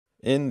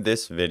In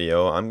this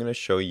video, I'm going to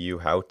show you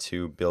how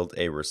to build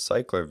a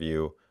recycler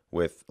view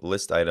with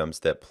list items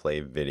that play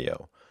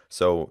video.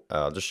 So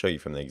I'll just show you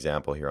from the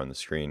example here on the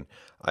screen.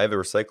 I have a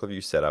recycler view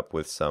set up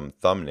with some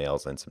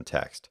thumbnails and some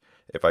text.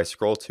 If I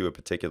scroll to a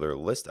particular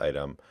list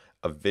item,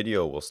 a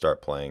video will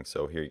start playing.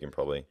 So here you can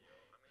probably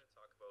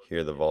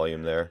hear the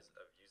volume there.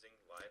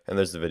 And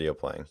there's the video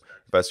playing.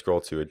 If I scroll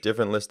to a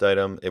different list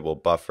item, it will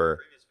buffer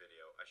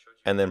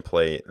and then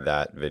play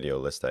that video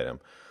list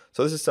item.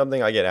 So this is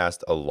something I get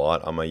asked a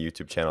lot on my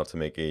YouTube channel to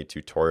make a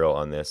tutorial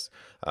on this.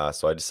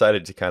 So I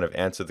decided to kind of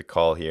answer the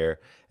call here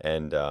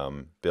and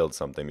build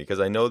something because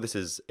I know this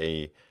is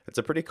it's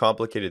a pretty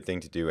complicated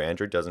thing to do.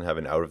 Android doesn't have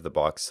an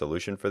out-of-the-box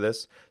solution for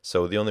this.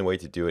 So the only way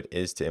to do it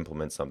is to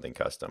implement something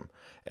custom.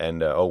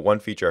 And one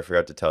feature I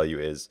forgot to tell you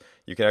is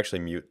you can actually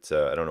mute,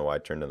 I don't know why I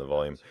turned on the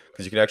volume,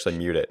 because you can actually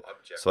mute it.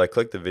 So I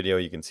click the video,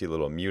 you can see a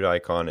little mute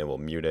icon, it will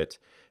mute it,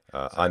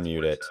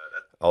 unmute it.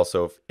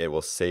 Also, it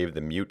will save the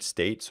mute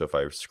state. So if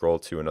I scroll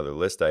to another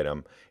list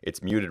item,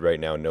 it's muted right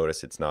now.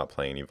 Notice it's not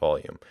playing any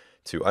volume.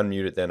 To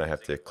unmute it, then I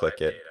have to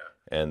click it,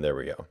 and there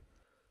we go.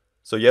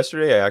 So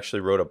yesterday I actually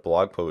wrote a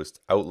blog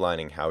post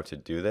outlining how to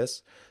do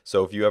this.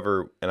 So if you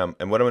ever, and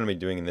what I'm going to be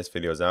doing in this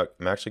video is I'm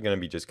actually going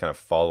to be just kind of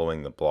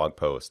following the blog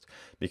post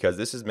because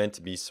this is meant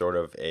to be sort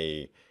of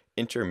a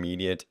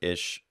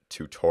intermediate-ish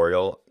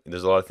tutorial.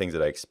 There's a lot of things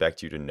that I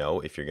expect you to know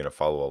if you're going to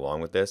follow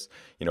along with this.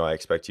 I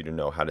expect you to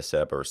know how to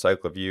set up a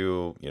recycler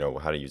view,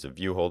 how to use a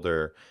view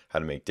holder, how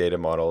to make data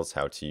models,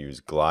 how to use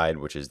Glide,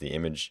 which is the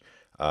image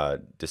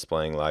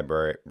displaying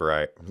library,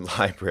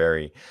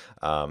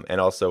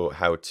 and also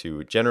how to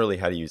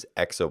use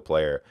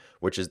ExoPlayer,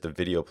 which is the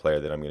video player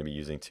that I'm going to be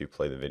using to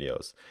play the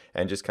videos.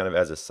 And just kind of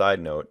as a side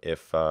note,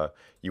 if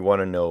you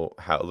want to know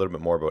a little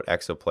bit more about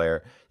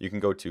ExoPlayer, you can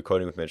go to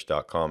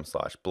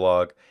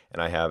codingwithmitch.com/blog,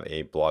 and I have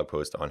a blog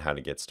post on how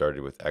to get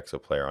started with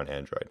ExoPlayer on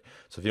Android.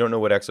 So if you don't know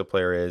what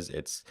ExoPlayer is,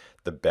 it's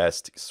the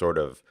best sort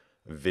of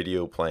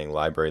video playing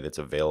library that's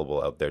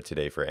available out there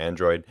today for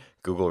Android.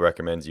 Google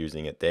recommends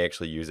using it. They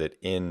actually use it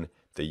in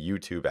the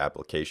YouTube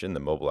application,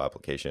 the mobile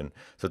application.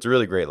 So it's a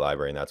really great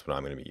library, and that's what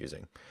I'm going to be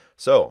using.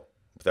 So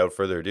without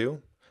further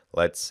ado,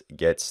 let's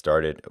get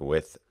started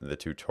with the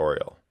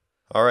tutorial.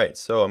 All right,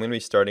 so I'm going to be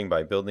starting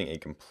by building a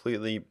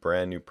completely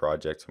brand new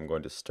project. So I'm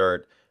going to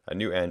start a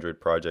new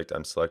Android project.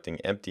 I'm selecting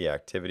empty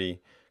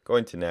activity,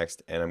 going to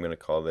next, and I'm going to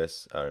call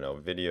this, I don't know,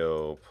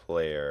 video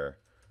player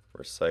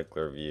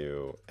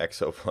RecyclerView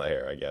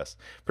ExoPlayer, I guess.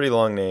 Pretty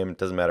long name,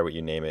 doesn't matter what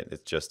you name it,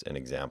 it's just an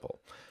example.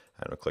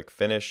 I'm going to click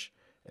finish,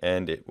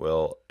 and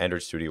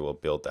Android Studio will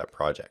build that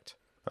project.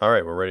 All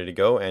right, we're ready to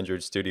go.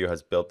 Android Studio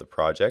has built the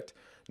project.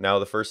 Now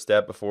the first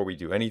step before we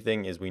do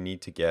anything is we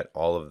need to get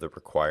all of the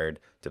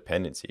required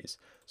dependencies.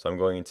 So I'm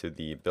going into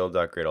the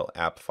build.gradle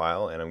app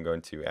file and I'm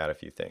going to add a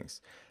few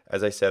things.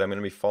 As I said, I'm going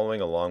to be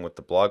following along with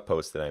the blog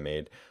post that I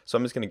made, so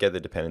I'm just going to get the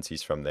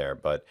dependencies from there.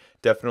 But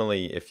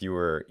definitely, if you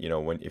were,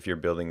 if you're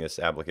building this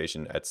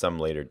application at some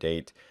later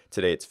date,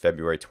 today it's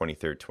February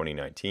 23rd,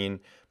 2019.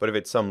 But if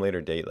it's some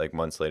later date, like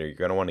months later, you're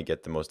going to want to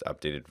get the most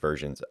updated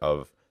versions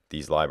of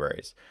these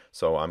libraries.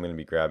 So I'm going to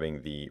be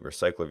grabbing the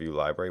RecyclerView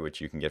library,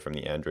 which you can get from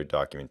the Android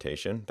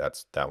documentation.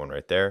 That's that one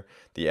right there.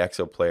 The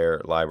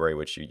ExoPlayer library,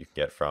 which you can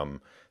get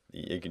from,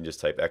 you can just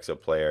type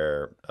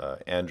ExoPlayer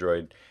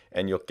Android,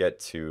 and you'll get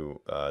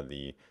to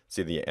the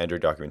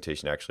Android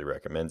documentation actually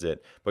recommends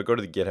it. But go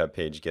to the GitHub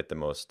page, get the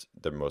most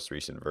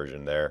recent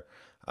version there.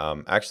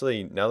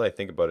 Actually, now that I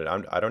think about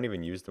it, I don't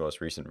even use the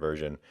most recent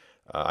version.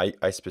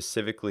 I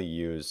specifically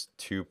use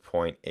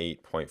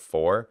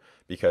 2.8.4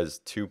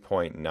 because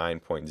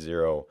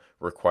 2.9.0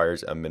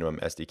 requires a minimum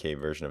SDK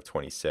version of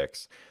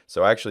 26.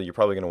 So actually, you're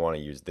probably going to want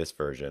to use this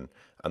version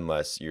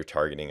unless you're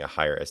targeting a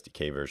higher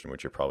SDK version,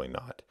 which you're probably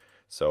not.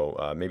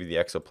 So maybe the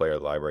ExoPlayer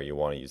library, you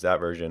want to use that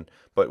version.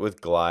 But with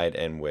Glide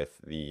and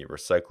with the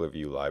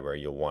RecyclerView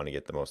library, you'll want to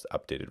get the most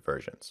updated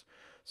versions.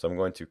 So I'm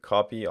going to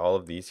copy all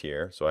of these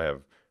here. So I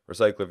have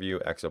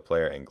RecyclerView,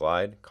 ExoPlayer, and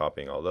Glide,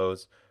 copying all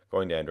those,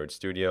 going to Android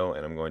Studio,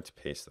 and I'm going to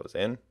paste those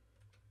in.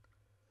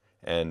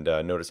 And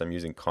notice I'm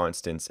using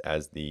constants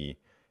as the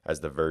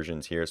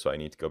versions here, so I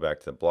need to go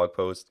back to the blog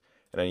post,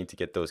 and I need to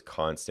get those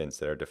constants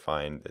that are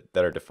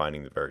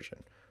defining the version.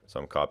 So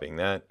I'm copying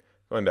that,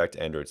 going back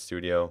to Android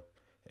Studio,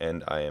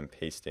 and I am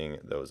pasting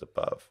those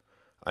above.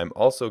 I'm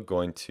also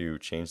going to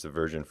change the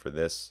version for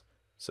this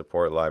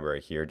support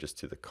library here just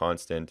to the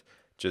constant,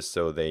 just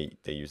so they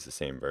use the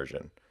same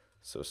version.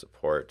 So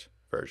support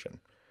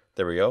version.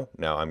 There we go.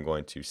 Now I'm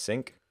going to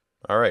sync.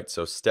 All right,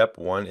 so step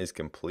one is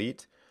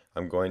complete.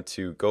 I'm going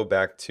to go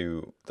back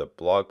to the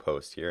blog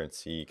post here and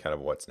see kind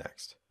of what's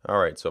next. All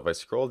right, so if I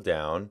scroll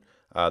down,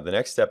 the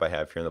next step I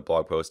have here in the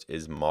blog post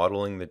is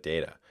modeling the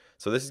data.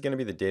 So this is going to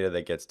be the data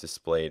that gets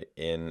displayed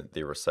in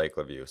the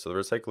recycler view. So the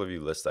recycler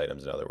view list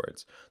items, in other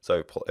words.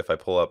 So if I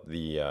pull up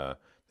the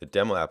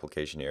demo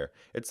application here,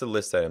 it's the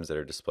list items that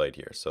are displayed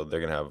here. So they're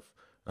going to have,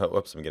 oh,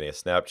 whoops, I'm getting a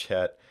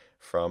Snapchat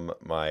from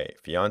my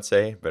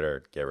fiance.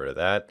 Better get rid of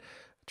that.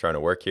 I'm trying to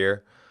work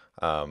here.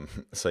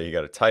 So you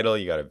got a title,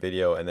 you got a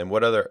video, and then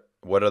what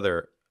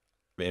other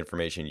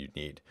information you'd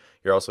need.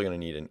 You're also going to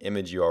need an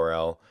image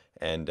URL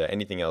and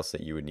anything else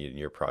that you would need in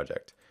your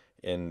project.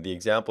 In the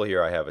example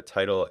here, I have a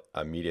title,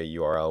 a media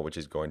URL, which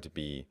is going to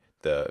be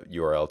the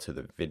URL to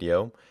the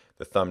video,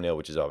 the thumbnail,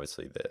 which is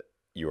obviously the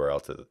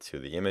URL to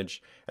the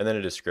image, and then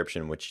a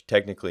description, which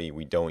technically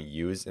we don't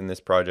use in this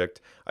project.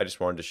 I just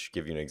wanted to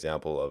give you an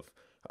example of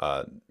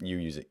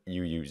you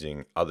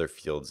using other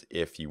fields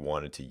if you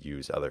wanted to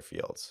use other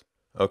fields.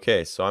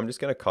 Okay, so I'm just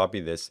going to copy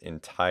this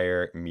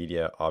entire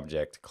media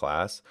object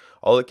class.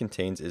 All it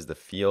contains is the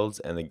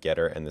fields and the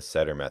getter and the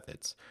setter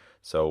methods.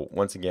 So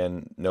once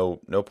again, no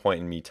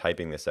point in me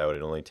typing this out.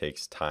 It only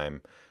takes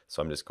time.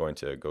 So I'm just going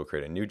to go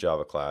create a new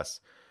Java class.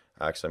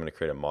 Actually, I'm going to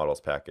create a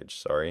models package.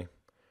 Sorry.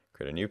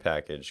 Create a new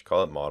package,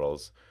 call it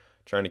models,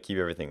 trying to keep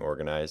everything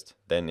organized.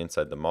 Then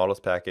inside the models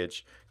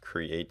package,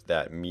 create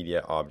that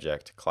media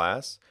object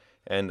class,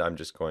 and I'm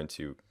just going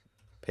to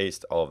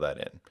paste all of that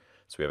in.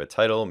 So we have a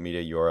title,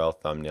 media URL,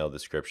 thumbnail,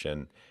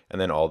 description,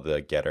 and then all the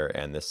getter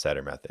and the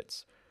setter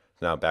methods.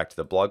 Now back to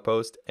the blog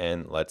post,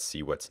 and let's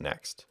see what's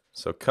next.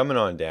 So coming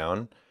on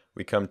down,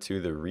 we come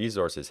to the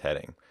resources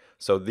heading.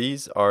 So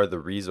these are the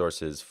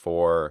resources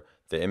for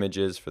the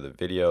images, for the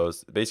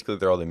videos. Basically,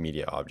 they're all the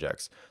media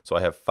objects. So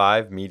I have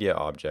 5 media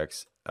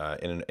objects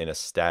in a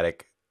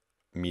static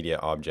media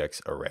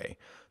objects array.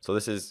 So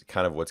this is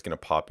kind of what's going to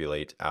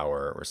populate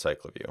our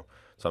RecyclerView.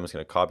 So I'm just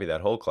going to copy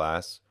that whole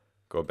class,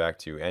 go back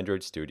to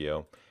Android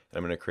Studio, and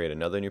I'm going to create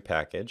another new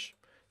package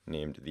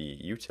named the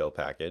util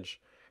package.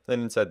 And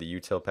then inside the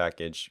util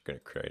package, I'm going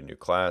to create a new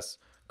class,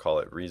 call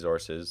it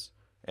resources,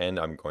 and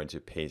I'm going to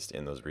paste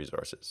in those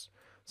resources.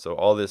 So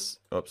all this,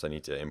 oops, I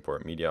need to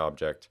import media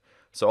object.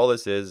 So all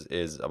this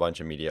is a bunch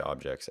of media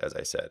objects, as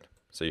I said.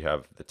 So you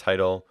have the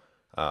title,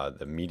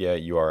 the media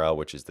URL,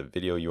 which is the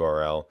video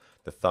URL,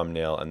 the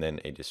thumbnail, and then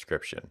a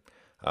description.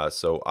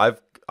 So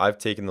I've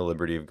taken the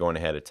liberty of going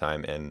ahead of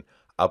time and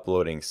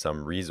uploading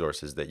some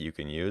resources that you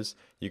can use.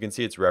 You can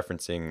see it's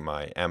referencing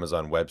my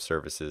Amazon Web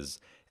Services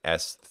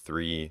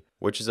S3,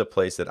 which is a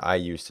place that I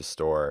use to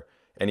store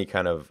any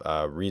kind of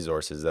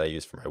resources that I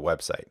use for my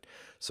website.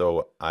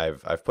 So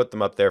I've put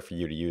them up there for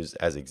you to use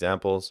as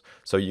examples.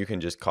 So you can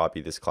just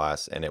copy this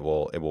class and it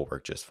will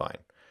work just fine.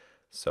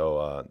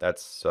 So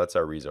that's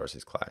our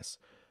resources class.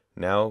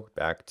 Now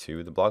back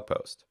to the blog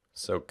post.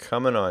 So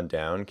coming on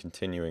down,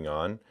 continuing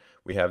on,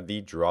 we have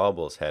the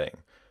drawables heading.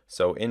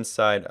 So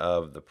inside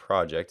of the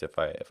project, if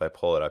I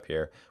pull it up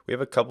here, we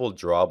have a couple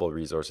drawable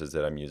resources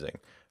that I'm using.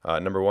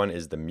 Number one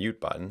is the mute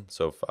button.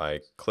 So if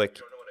I click,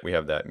 we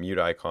have that mute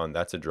icon.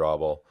 That's a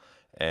drawable.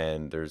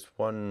 And there's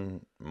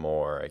one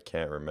more. I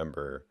can't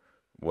remember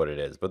what it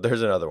is, but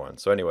there's another one.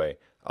 So anyway,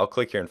 I'll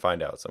click here and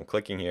find out. So I'm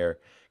clicking here,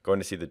 going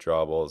to see the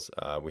drawables.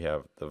 We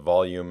have the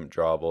volume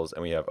drawables,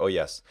 and we have, oh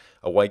yes,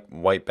 a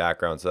white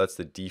background. So that's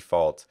the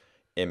default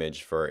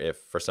image for if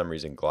for some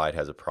reason Glide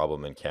has a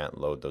problem and can't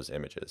load those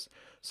images.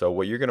 So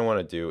what you're going to want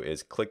to do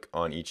is click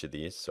on each of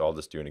these. So I'll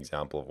just do an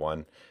example of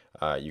one.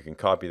 You can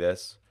copy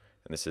this,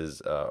 and this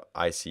is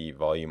IC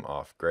volume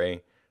off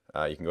gray.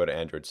 You can go to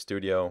Android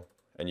Studio,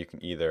 and you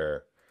can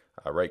either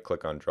right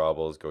click on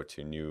drawables, go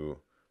to new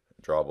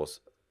drawables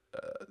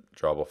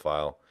drawable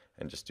file,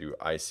 and just do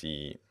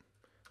IC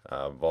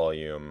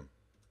volume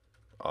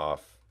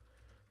off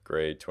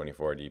gray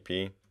 24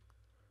 dp,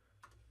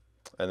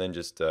 and then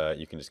just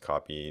you can just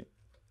copy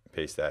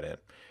paste that in, and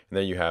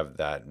then you have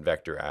that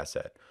vector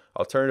asset.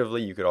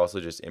 Alternatively, you could also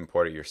just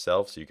import it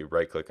yourself. So you could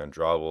right click on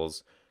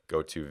drawables,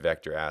 go to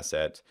vector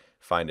asset,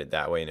 find it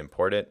that way and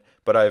import it.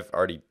 But I've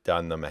already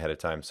done them ahead of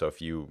time, so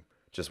if you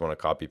just want to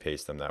copy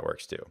paste them, that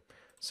works too.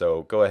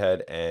 So go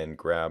ahead and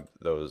grab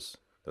those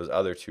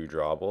other two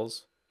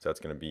drawables. So that's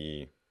going to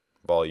be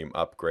volume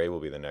up gray will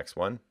be the next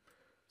one.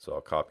 So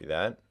I'll copy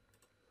that.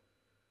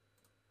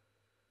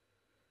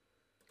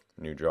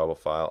 New drawable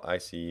file,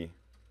 IC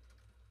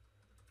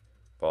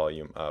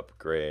volume up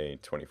gray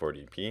 24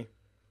 dp.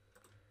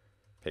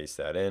 Paste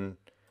that in.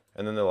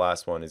 And then the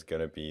last one is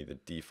going to be the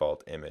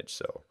default image.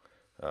 So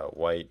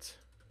white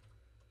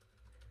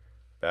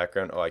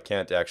background. Oh, I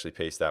can't actually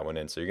paste that one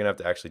in. So you're going to have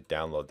to actually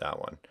download that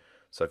one.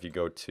 So if you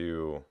go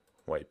to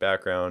white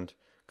background,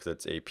 because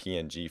it's a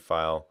PNG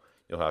file,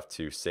 you'll have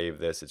to save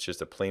this. It's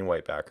just a plain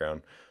white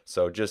background.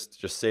 So just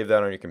save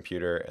that on your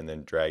computer and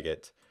then drag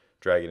it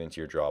into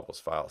your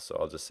drawables file. So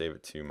I'll just save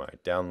it to my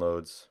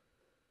downloads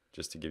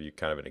just to give you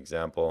kind of an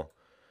example.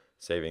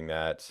 Saving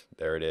that,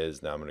 there it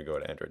is. Now I'm going to go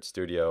to Android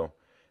Studio.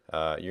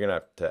 You're going to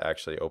have to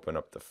actually open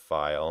up the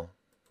file.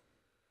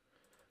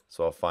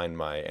 So I'll find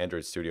my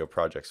Android Studio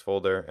projects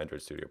folder,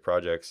 Android Studio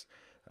projects.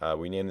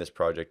 We name this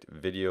project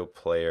Video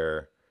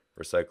Player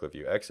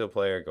RecyclerView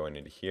ExoPlayer. Going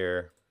into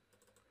here,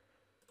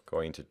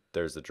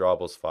 there's the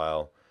drawables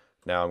file.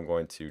 Now I'm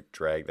going to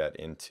drag that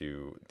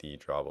into the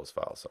drawables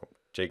file. So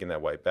taking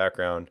that white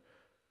background,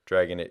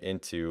 dragging it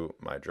into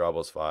my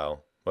drawables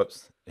file,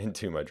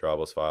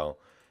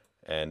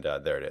 and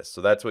there it is.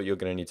 So that's what you're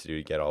going to need to do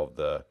to get all of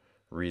the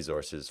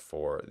resources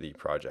for the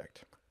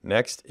project.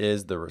 Next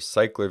is the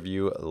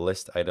RecyclerView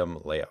list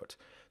item layout.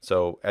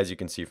 So as you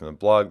can see from the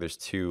blog, there's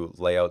two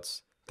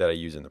layouts that I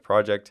use in the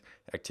project,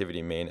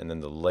 activity main, and then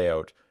the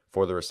layout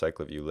for the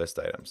RecyclerView list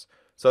items.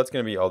 So that's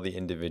going to be all the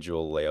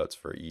individual layouts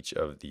for each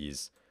of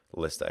these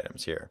list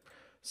items here.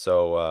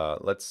 So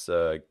let's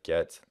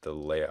get the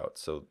layout.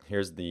 So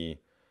here's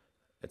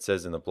it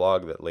says in the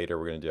blog that later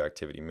we're going to do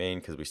activity main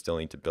because we still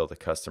need to build a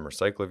custom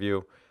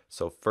RecyclerView.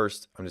 So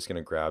first I'm just going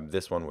to grab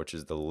this one, which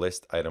is the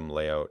list item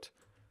layout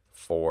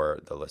for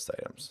the list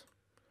items.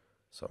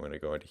 So I'm going to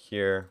go into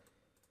here,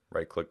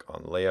 right click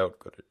on layout,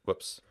 go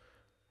to,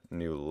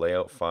 new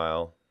layout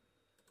file.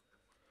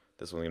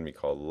 This one's going to be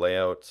called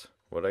layout,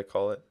 what did I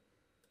call it?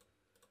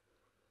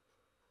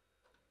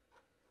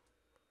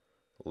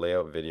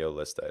 Layout video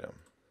list item.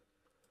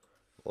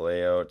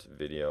 Layout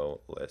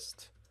video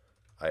list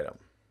item.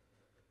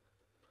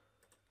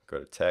 Go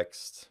to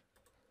text,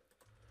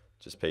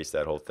 just paste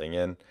that whole thing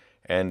in,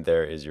 and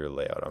there is your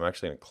layout. I'm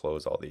actually going to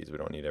close all these. We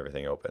don't need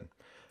everything open.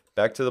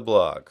 Back to the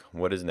blog.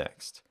 What is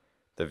next?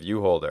 The view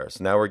holder.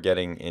 So now we're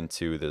getting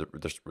into the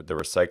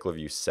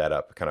RecyclerView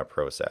setup kind of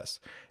process.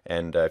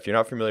 And if you're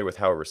not familiar with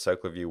how a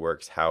RecyclerView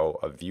works, how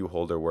a view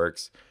holder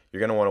works,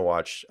 you're going to want to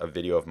watch a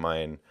video of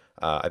mine.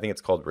 I think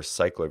it's called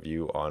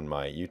RecyclerView on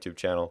my YouTube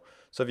channel.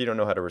 So if you don't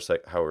know how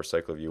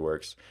RecyclerView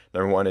works,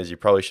 number one is you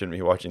probably shouldn't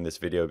be watching this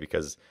video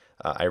because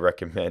I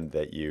recommend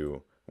that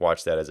you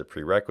watch that as a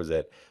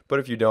prerequisite. But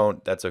if you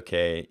don't, that's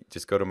okay.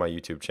 Just go to my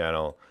YouTube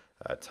channel,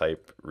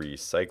 type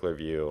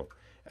RecyclerView,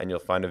 and you'll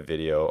find a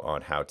video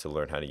on how to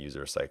learn how to use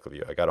a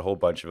RecyclerView. I got a whole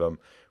bunch of them: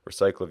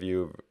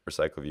 RecyclerView,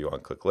 RecyclerView on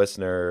click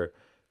listener,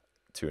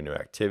 to a new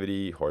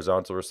activity,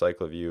 horizontal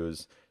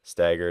RecyclerViews,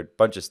 staggered,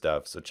 bunch of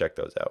stuff. So check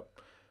those out.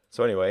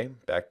 So anyway,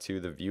 back to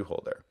the view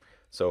holder.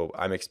 So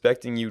I'm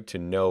expecting you to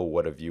know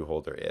what a view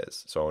holder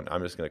is. So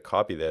I'm just going to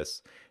copy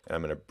this and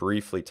I'm going to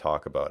briefly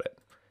talk about it.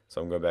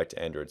 So I'm going back to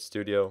Android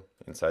Studio.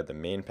 Inside the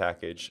main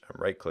package,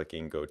 I'm right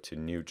clicking, go to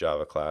new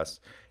Java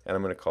class, and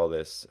I'm going to call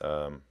this,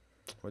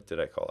 what did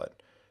I call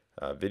it?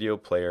 Video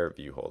player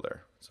view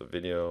holder. So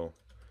video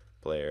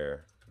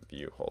player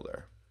view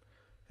holder.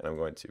 And I'm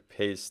going to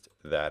paste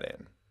that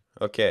in.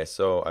 Okay,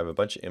 so I have a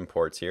bunch of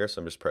imports here. So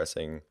I'm just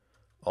pressing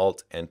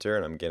Alt Enter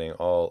and I'm getting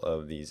all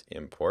of these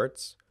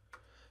imports.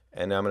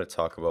 And now I'm going to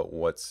talk about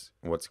what's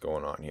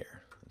going on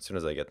here as soon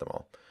as I get them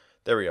all.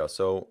 There we go.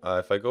 So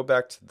if I go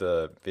back to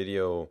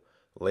the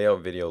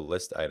layout video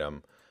list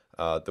item,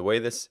 the way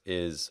this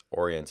is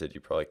oriented,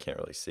 you probably can't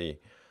really see.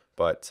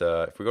 But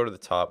if we go to the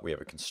top, we have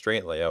a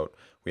constraint layout.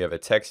 We have a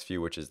text view,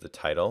 which is the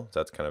title.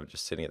 So that's kind of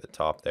just sitting at the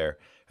top there.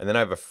 And then I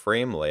have a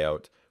frame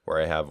layout where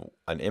I have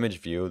an image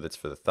view that's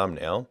for the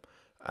thumbnail.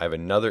 I have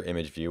another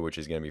image view, which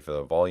is going to be for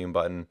the volume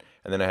button.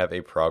 And then I have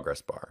a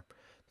progress bar.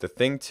 The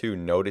thing to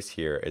notice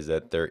here is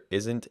that there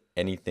isn't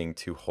anything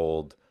to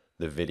hold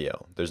the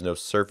video. There's no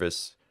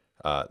surface,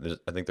 I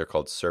think they're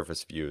called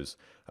surface views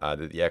that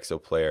the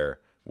ExoPlayer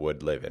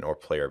would live in, or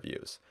player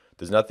views.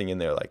 There's nothing in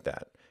there like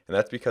that. And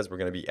that's because we're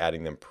going to be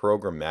adding them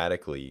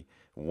programmatically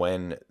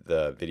when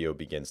the video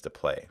begins to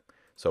play.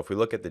 So if we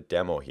look at the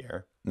demo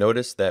here,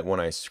 notice that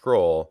when I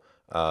scroll,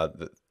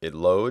 it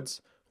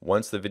loads.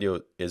 Once the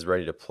video is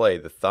ready to play,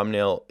 the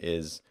thumbnail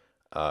is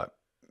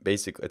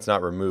basically, it's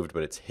not removed,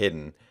 but it's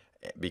hidden,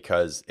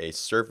 because a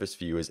surface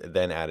view is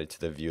then added to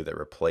the view that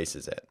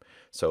replaces it.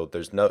 So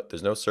there's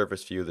no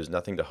surface view, there's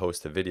nothing to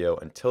host the video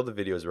until the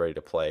video is ready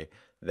to play.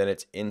 Then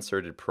it's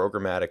inserted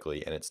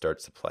programmatically and it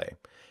starts to play.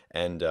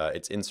 And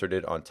it's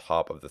inserted on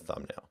top of the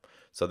thumbnail.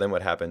 So then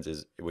what happens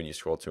is when you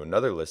scroll to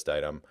another list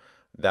item,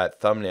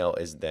 that thumbnail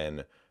is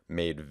then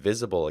made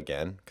visible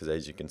again, because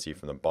as you can see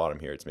from the bottom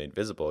here, it's made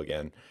visible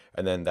again.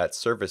 And then that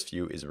surface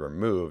view is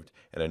removed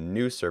and a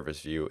new surface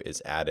view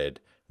is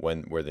added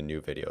where the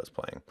new video is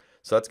playing.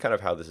 So that's kind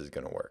of how this is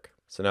going to work.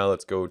 So now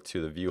let's go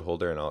to the view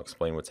holder and I'll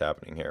explain what's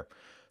happening here.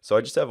 So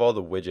I just have all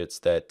the widgets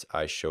that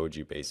I showed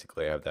you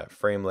basically. I have that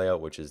frame layout,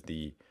 which is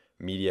the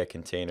media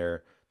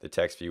container, the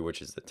text view,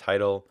 which is the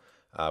title.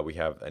 We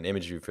have an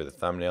image view for the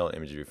thumbnail,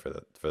 image view for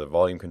the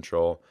volume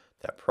control,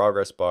 that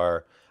progress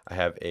bar. I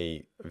have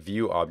a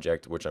view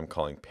object, which I'm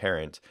calling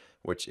parent,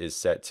 which is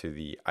set to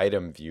the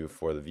item view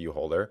for the view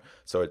holder.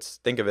 So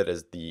think of it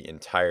as the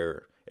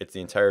entire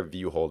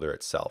view holder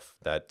itself,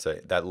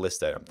 that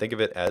list item. Think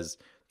of it as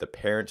the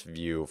parent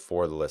view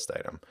for the list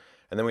item.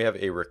 And then we have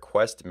a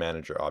request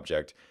manager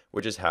object,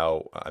 which is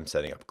how I'm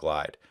setting up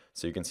Glide.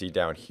 So you can see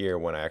down here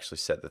when I actually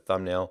set the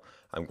thumbnail,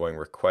 I'm going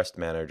request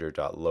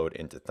manager.load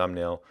into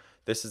thumbnail.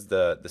 This is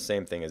the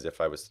same thing as if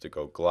I was to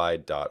go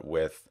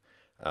glide.with,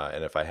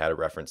 and if I had a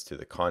reference to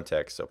the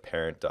context, so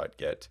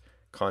parent.get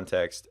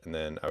context, and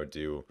then I would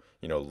do,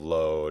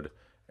 load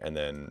and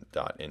then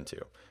dot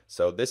into.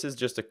 So this is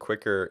just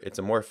it's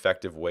a more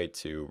effective way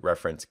to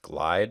reference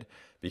Glide,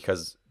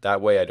 because that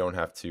way I don't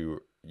have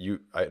to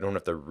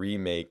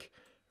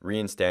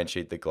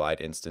reinstantiate the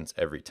Glide instance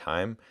every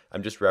time.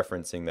 I'm just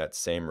referencing that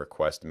same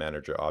request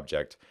manager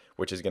object,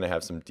 which is going to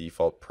have some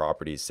default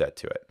properties set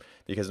to it.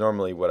 Because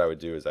normally what I would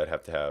do is I'd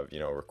have to have,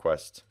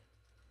 request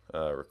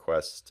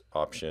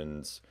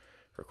options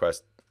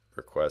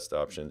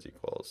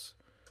equals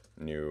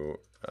new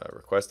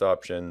request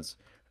options,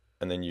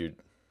 and then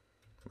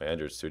My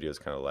Android Studio is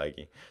kind of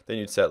laggy. Then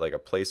you'd set like a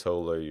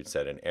placeholder, you'd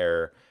set an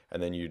error,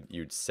 and then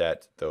you'd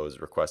set those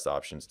request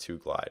options to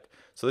glide.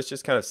 So this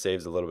just kind of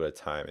saves a little bit of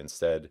time.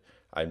 Instead,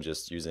 I'm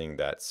just using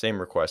that same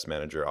request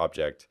manager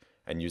object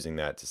and using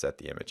that to set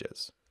the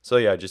images. So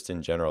yeah, just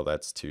in general,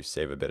 that's to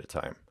save a bit of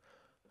time.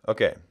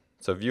 Okay,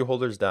 so view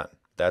holder's done.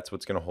 That's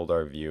what's going to hold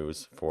our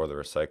views for the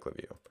recycler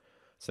view.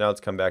 So now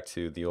let's come back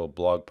to the old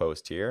blog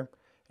post here,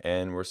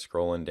 and we're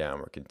scrolling down.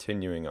 We're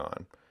continuing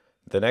on.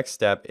 The next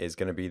step is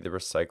going to be the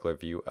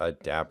RecyclerView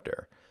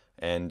adapter.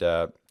 And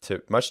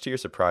much to your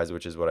surprise,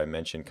 which is what I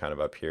mentioned kind of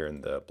up here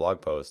in the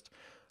blog post,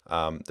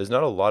 there's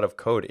not a lot of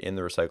code in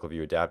the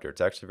RecyclerView adapter.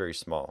 It's actually very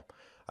small.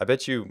 I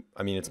bet you,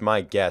 I mean, it's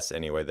my guess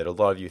anyway, that a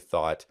lot of you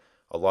thought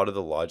a lot of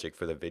the logic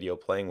for the video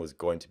playing was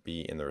going to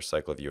be in the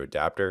RecyclerView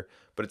adapter,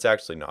 but it's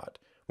actually not.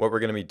 What we're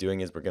going to be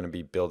doing is we're going to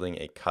be building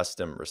a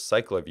custom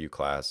RecyclerView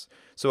class,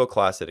 so a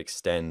class that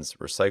extends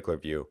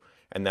RecyclerView,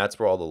 and that's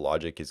where all the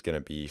logic is going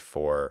to be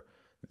for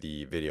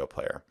the video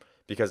player.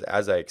 Because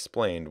as I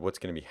explained, what's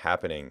going to be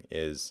happening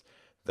is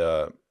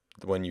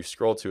when you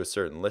scroll to a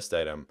certain list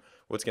item,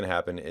 what's going to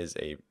happen is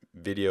a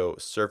video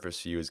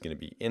surface view is going to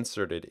be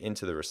inserted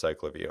into the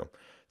RecyclerView.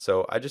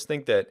 So I just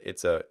think that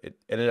it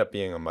ended up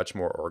being a much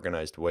more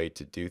organized way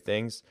to do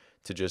things,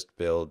 to just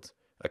build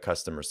a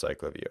custom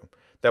RecyclerView.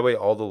 That way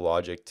all the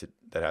logic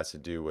that has to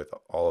do with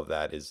all of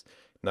that is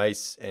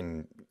nice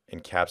and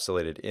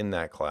encapsulated in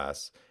that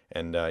class.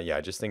 And yeah,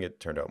 I just think it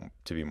turned out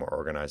to be more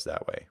organized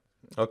that way.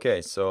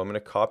 Okay, so I'm going to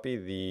copy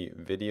the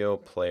video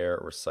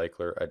player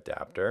recycler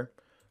adapter,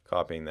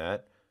 copying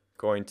that,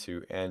 going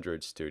to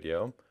Android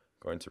Studio,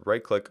 going to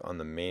right click on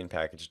the main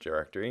package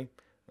directory,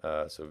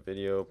 so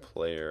video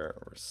player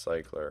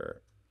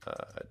recycler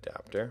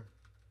adapter,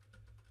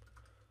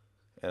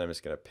 and I'm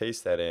just going to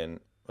paste that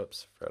in.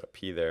 Oops, forgot a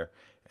P there,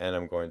 and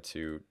I'm going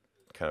to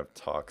kind of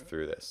talk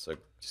through this. So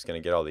just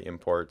going to get all the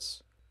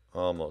imports.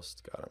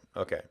 Almost got them.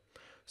 Okay,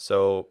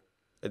 so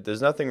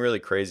there's nothing really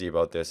crazy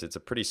about this. It's a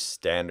pretty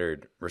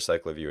standard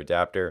RecyclerView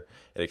adapter.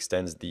 It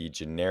extends the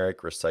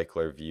generic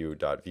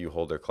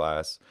RecyclerView.viewHolder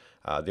class.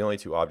 The only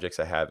two objects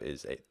I have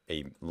is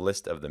a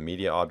list of the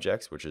media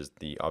objects, which is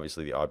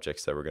obviously the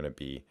objects that we're going to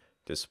be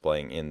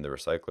displaying in the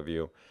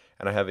RecyclerView.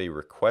 And I have a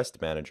request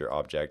manager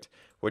object,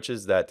 which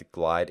is that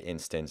glide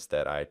instance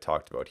that I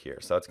talked about here.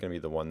 So that's going to be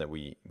the one that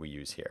we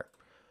use here.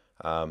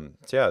 So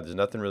yeah, there's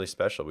nothing really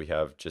special. We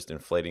have just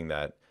inflating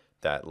that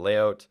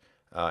layout.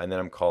 And then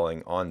I'm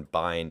calling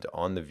onBind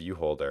on the view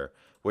holder,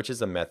 which is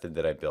a method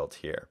that I built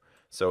here.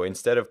 So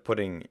instead of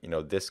putting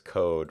this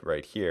code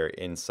right here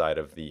inside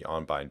of the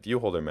onBind view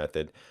holder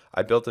method,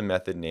 I built a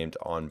method named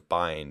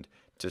onBind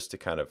just to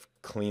kind of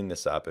clean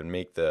this up and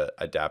make the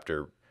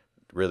adapter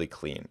really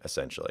clean,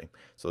 essentially.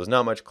 So there's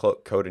not much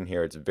code in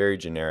here. It's very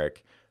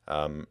generic.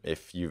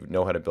 If you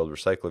know how to build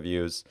recycle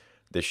views,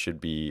 there should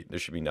be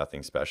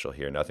nothing special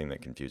here, nothing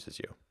that confuses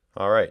you.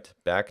 All right,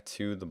 back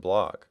to the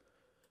blog.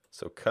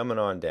 So coming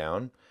on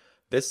down,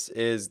 this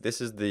is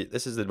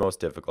the most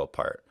difficult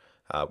part.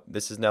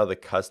 This is now the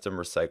custom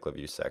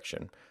RecyclerView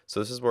section. So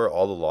this is where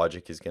all the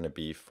logic is going to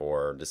be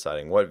for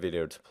deciding what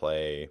video to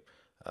play,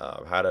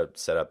 how to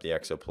set up the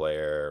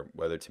ExoPlayer,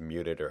 whether to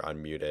mute it or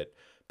unmute it.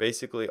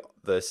 Basically,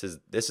 this is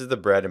the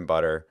bread and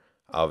butter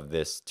of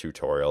this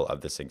tutorial, of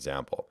this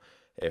example.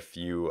 If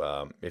you're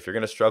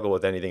going to struggle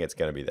with anything, it's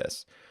going to be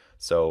this.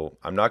 So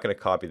I'm not going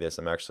to copy this.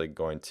 I'm actually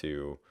going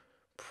to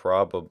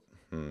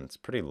it's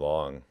pretty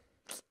long.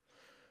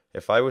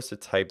 If I was to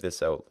type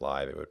this out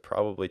live, it would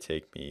probably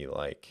take me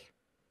like,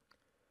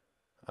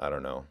 I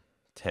don't know,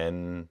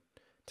 10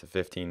 to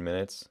 15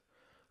 minutes.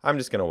 I'm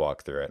just going to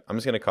walk through it. I'm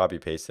just going to copy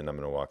paste it and I'm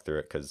going to walk through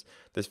it because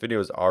this video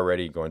is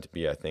already going to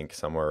be, I think,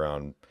 somewhere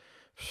around,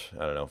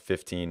 I don't know,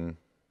 15,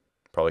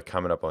 probably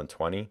coming up on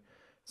 20.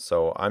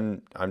 So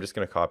I'm just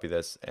going to copy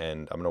this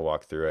and I'm going to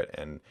walk through it.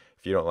 And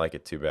if you don't like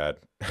it, too bad,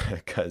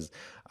 because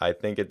I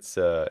think it's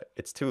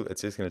just going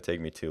to take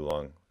me too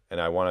long.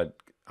 And I want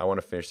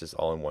to finish this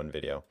all in one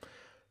video.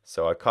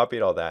 So I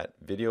copied all that.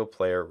 Video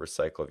player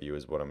recycle view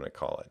is what I'm going to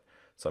call it.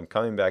 So I'm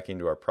coming back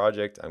into our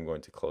project. I'm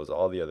going to close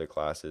all the other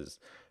classes.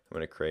 I'm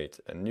going to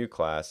create a new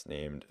class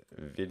named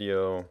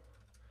video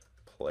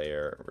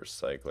player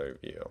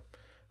recycler view.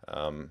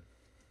 I'm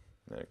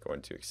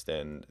going to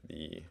extend.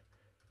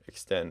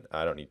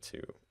 I don't need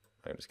to.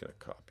 I'm just going to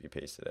copy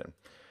paste it in.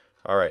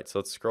 All right, so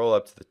let's scroll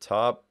up to the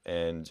top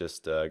and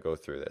just go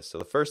through this. So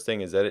the first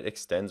thing is that it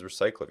extends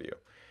RecyclerView.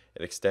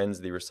 It extends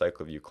the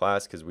RecyclerView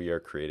class because we are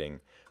creating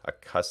a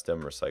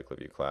custom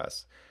RecyclerView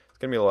class. It's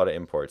going to be a lot of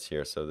imports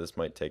here, so this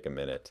might take a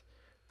minute.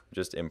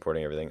 Just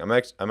importing everything. I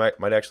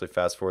might actually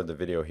fast forward the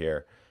video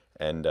here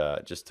and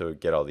just to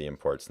get all the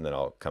imports, and then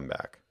I'll come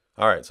back.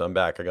 All right, so I'm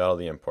back. I got all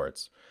the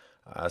imports.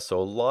 So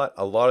a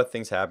lot of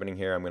things happening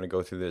here. I'm going to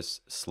go through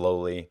this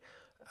slowly.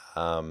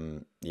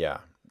 Yeah,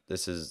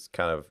 it's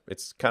kind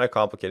of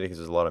complicated because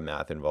there's a lot of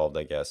math involved,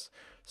 I guess.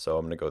 So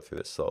I'm going to go through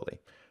this slowly.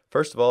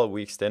 First of all,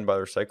 we extend by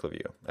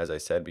RecyclerView, as I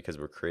said, because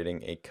we're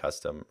creating a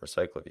custom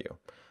RecyclerView.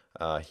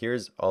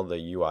 Here's all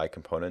the UI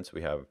components.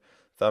 We have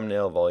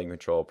thumbnail, volume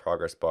control,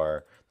 progress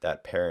bar,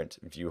 that parent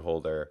view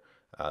holder,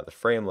 the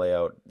frame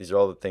layout. These are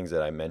all the things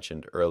that I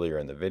mentioned earlier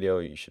in the video.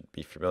 You should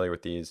be familiar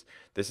with these.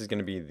 This is going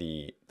to be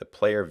the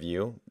player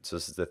view. So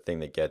this is the thing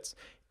that gets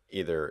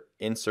either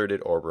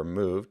inserted or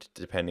removed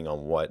depending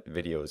on what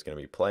video is going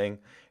to be playing.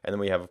 And then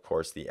we have, of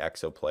course, the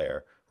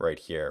ExoPlayer right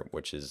here,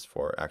 which is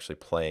for actually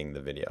playing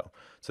the video.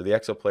 So the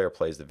ExoPlayer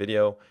plays the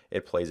video.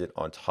 It plays it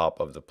on top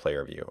of the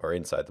player view or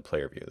inside the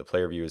player view. The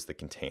player view is the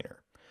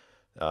container.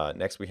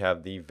 Next, we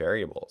have the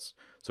variables.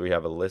 So we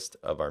have a list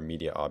of our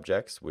media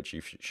objects, which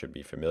you should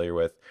be familiar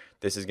with.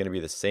 This is going to be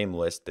the same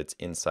list that's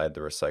inside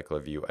the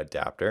RecyclerView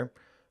adapter.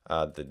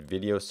 The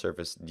video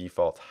surface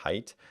default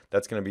height,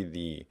 that's going to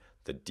be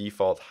the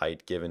default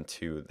height given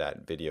to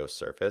that video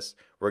surface.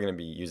 We're going to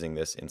be using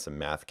this in some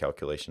math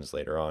calculations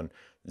later on.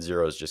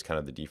 0 is just kind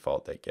of the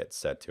default that gets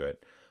set to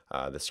it.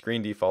 The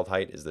screen default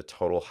height is the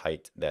total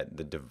height that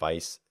the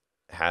device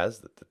has,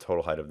 the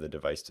total height of the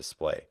device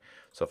display.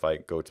 So if I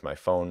go to my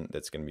phone,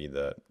 that's going to be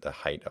the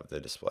height of the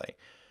display.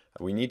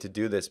 We need to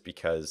do this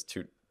because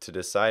to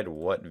decide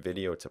what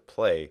video to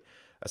play,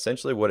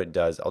 essentially what it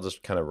does, I'll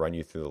just kind of run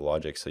you through the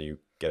logic so you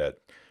get an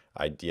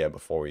idea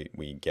before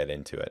we get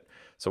into it.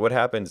 So what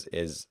happens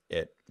is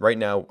right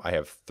now I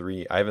have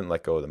 3, I haven't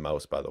let go of the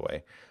mouse, by the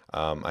way.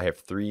 I have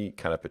 3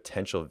 kind of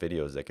potential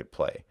videos that could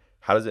play.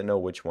 How does it know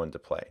which one to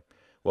play?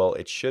 Well,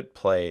 it should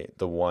play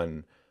the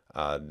one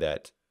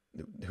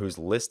whose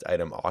list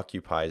item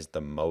occupies the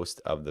most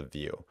of the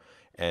view,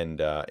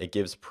 and it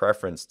gives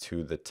preference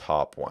to the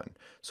top one.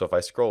 So if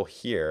I scroll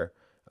here,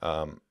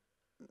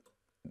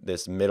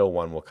 this middle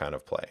one will kind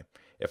of play.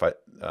 If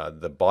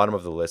the bottom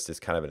of the list is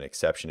kind of an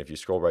exception. If you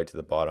scroll right to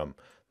the bottom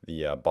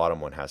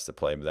one has to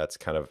play, but that's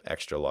kind of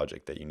extra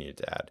logic that you needed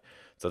to add.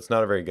 So it's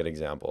not a very good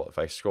example. If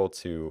I scroll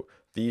to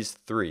these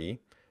 3,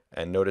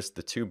 and notice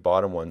the 2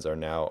 bottom ones are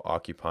now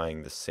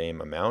occupying the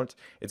same amount,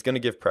 it's going to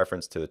give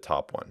preference to the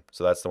top one.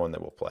 So that's the one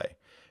that will play.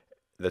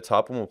 The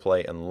top one will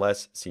play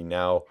unless, see,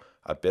 now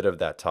a bit of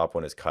that top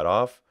one is cut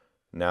off.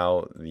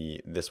 Now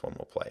this one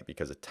will play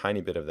because a tiny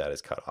bit of that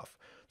is cut off.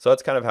 So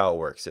that's kind of how it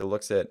works. It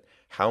looks at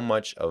how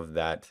much of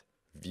that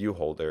view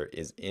holder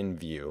is in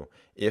view.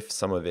 If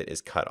some of it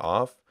is cut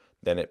off,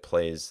 then it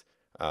plays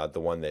the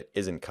one that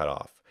isn't cut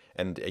off,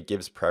 and it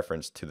gives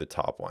preference to the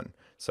top one.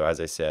 So as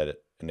I said,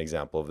 an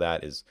example of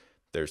that is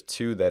there's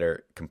 2 that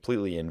are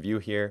completely in view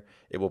here.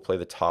 It will play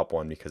the top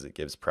one because it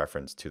gives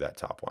preference to that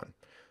top one.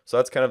 So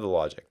that's kind of the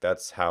logic.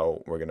 That's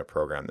how we're going to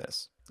program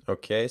this.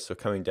 Okay, so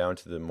coming down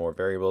to the more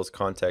variables,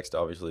 context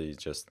obviously is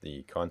just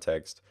the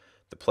context.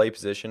 The play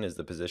position is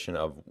the position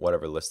of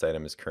whatever list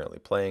item is currently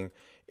playing.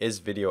 Is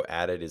video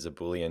added is a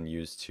Boolean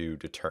used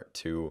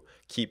to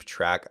keep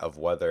track of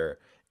whether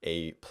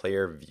a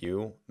player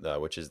view,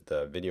 which is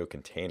the video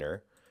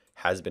container,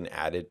 has been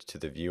added to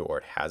the view or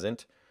it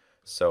hasn't.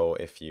 So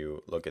if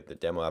you look at the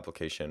demo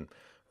application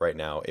right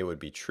now, it would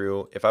be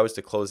true. If I was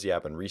to close the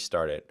app and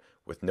restart it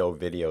with no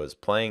videos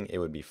playing, it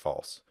would be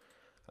false.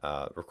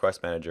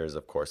 Request manager is,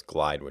 of course,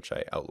 glide, which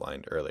I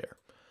outlined earlier.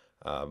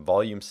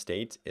 Volume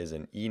state is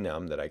an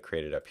enum that I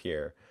created up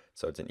here.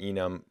 So it's an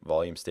enum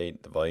volume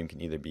state. The volume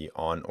can either be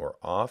on or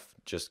off,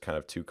 just kind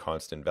of 2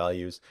 constant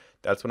values.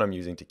 That's what I'm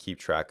using to keep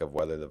track of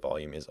whether the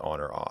volume is on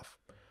or off.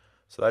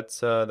 So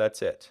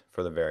that's it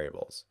for the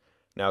variables.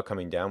 Now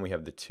coming down, we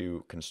have the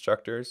 2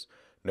 constructors.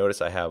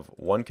 Notice I have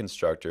 1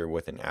 constructor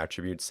with an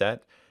attribute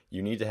set.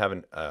 You need to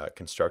have a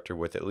constructor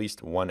with at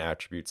least 1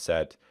 attribute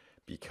set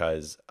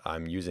because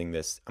I'm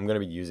going to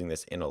be using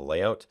this in a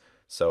layout.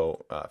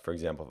 So for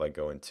example, if I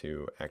go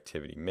into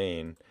activity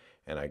main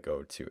and I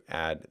go to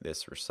add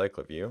this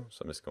RecyclerView, so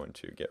I'm just going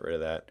to get rid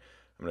of that.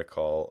 I'm going to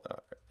call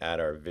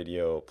add our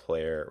video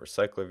player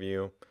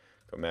RecyclerView,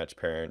 go match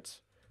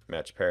parent,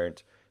 match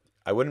parent.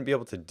 I wouldn't be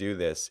able to do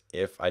this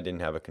if I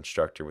didn't have a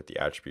constructor with the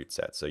attribute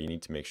set. So you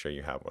need to make sure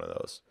you have one of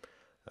those.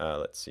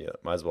 Let's see,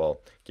 might as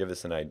well give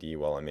this an ID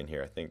while I'm in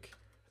here. I think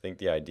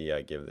the ID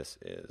I give this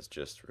is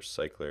just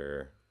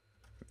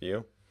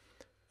RecyclerView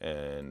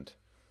and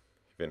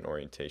give it an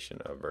orientation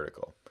of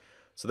vertical.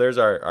 So there's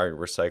our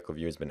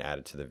RecyclerView has been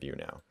added to the view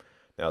now.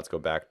 Now let's go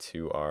back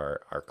to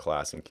our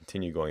class and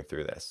continue going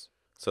through this.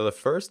 So the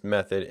first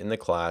method in the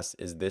class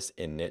is this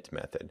init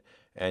method,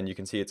 and you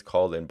can see it's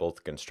called in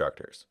both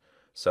constructors.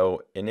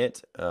 So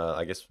init,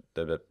 I guess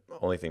the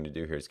only thing to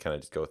do here is kind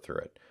of just go through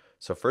it.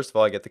 So first of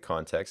all, I get the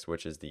context,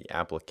 which is the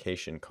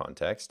application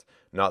context,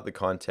 not the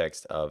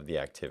context of the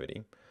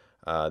activity.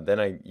 Then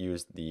I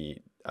use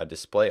a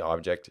display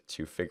object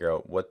to figure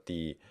out what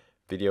the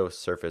video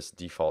surface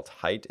default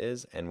height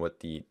is and what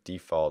the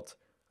default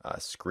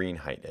screen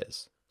height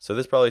is. So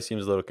this probably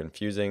seems a little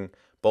confusing.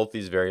 Both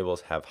these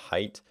variables have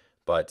height,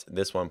 but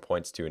this one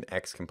points to an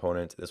X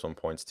component, this one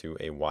points to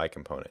a Y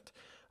component.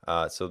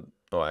 I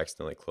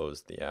accidentally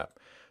closed the app.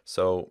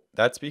 So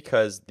that's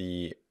because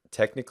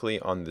technically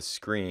on the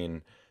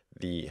screen,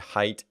 the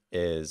height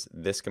is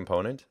this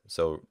component.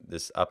 So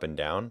this up and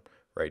down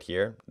right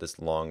here, this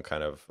long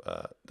kind of,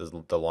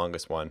 the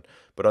longest one.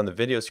 But on the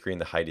video screen,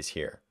 the height is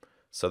here.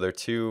 So they're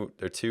two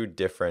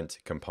different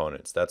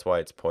components. That's why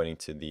it's pointing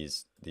to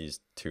these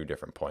 2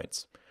 different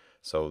points.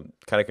 So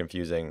kind of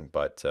confusing,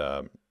 but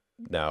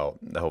now,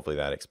 hopefully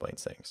that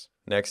explains things.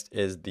 Next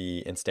is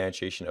the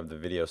instantiation of the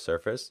video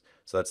surface.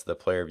 So that's the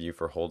player view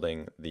for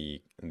holding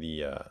the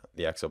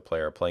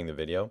ExoPlayer playing the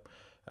video.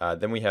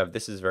 Then we have,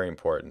 this is very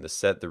important, the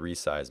set the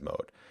resize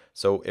mode.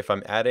 So if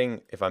I'm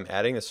adding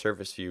the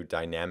surface view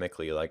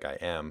dynamically like I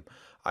am,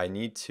 I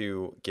need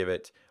to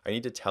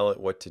tell it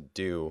what to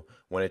do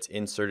when it's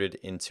inserted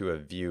into a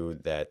view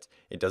that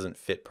it doesn't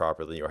fit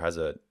properly or has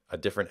a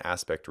different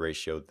aspect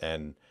ratio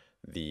than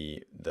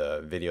the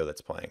video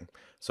that's playing.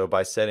 So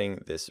by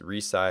setting this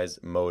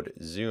resize mode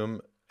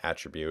zoom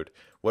attribute,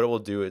 what it will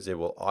do is it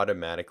will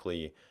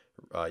automatically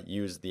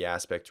use the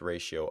aspect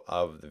ratio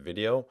of the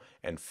video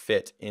and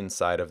fit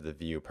inside of the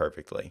view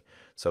perfectly.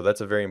 So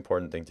that's a very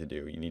important thing to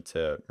do. You need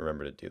to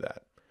remember to do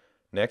that.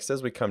 Next,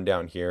 as we come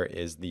down here,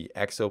 is the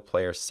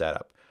ExoPlayer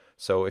setup.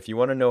 So if you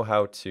want to know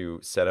how to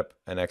set up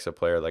an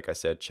ExoPlayer, like I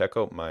said, check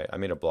out I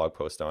made a blog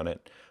post on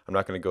it. I'm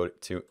not going to go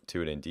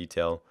to it in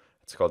detail.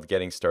 It's called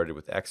Getting Started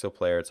with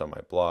ExoPlayer. It's on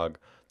my blog.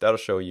 That'll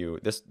show you,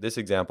 this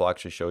example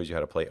actually shows you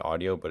how to play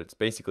audio, but it's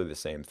basically the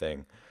same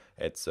thing.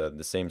 It's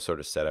the same sort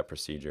of setup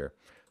procedure.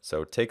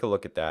 So take a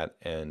look at that,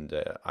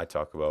 and I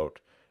talk about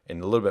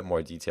in a little bit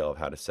more detail of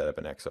how to set up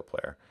an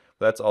ExoPlayer.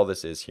 But that's all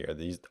this is here.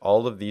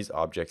 All of these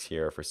objects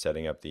here are for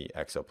setting up the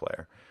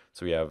ExoPlayer.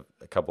 So we have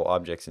a couple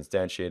objects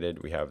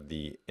instantiated. We have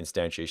the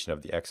instantiation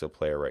of the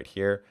ExoPlayer right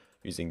here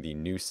using the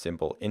new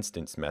simple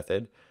instance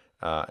method,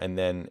 and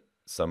then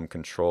some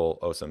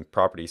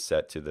properties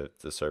set to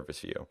the surface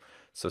view.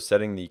 So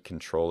setting the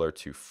controller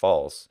to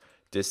false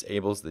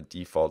disables the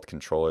default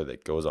controller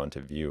that goes onto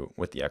view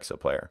with the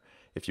ExoPlayer.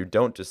 If you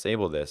don't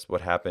disable this,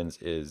 what happens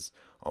is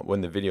when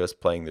the video is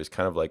playing, there's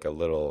kind of like a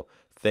little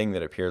thing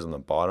that appears on the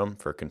bottom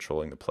for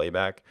controlling the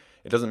playback.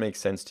 It doesn't make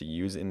sense to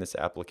use in this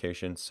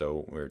application,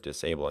 so we're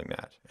disabling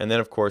that. And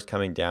then of course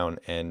coming down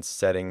and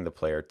setting the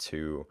player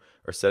to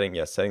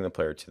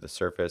the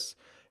surface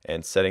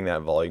and setting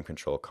that volume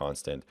control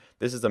constant.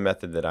 This is a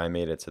method that I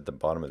made. It's at the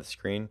bottom of the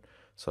screen.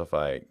 So if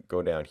I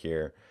go down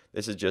here,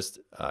 this is just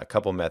a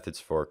couple methods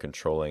for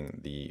controlling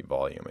the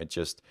volume. It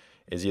just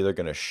is either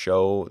going to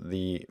show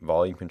the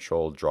volume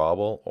control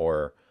drawable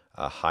or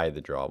hide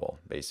the drawable,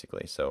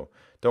 basically. So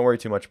don't worry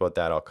too much about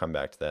that. I'll come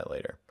back to that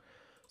later.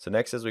 So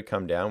next, as we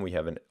come down, we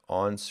have an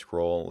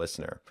on-scroll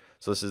listener.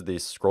 So this is the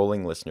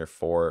scrolling listener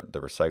for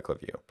the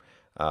RecyclerView.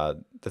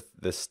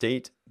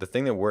 The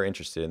thing that we're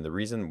interested in, the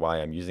reason why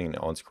I'm using an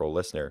on-scroll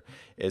listener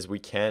is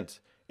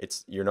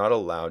you're not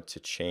allowed to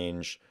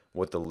change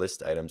what the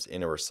list items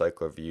in a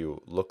RecyclerView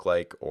look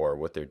like or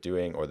what they're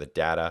doing or the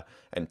data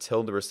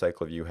until the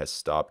RecyclerView has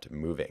stopped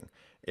moving.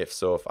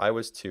 If I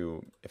was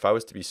to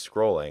be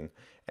scrolling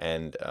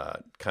and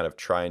kind of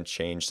try and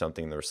change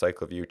something in the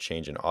RecyclerView,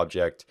 change an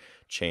object,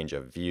 change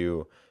a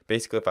view,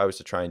 basically if I was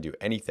to try and do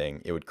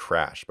anything, it would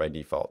crash by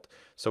default.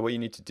 So what you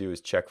need to do is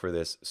check for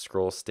this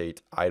scroll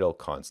state idle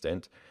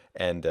constant,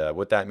 and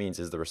what that means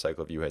is the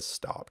RecyclerView has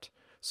stopped.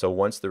 So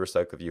once the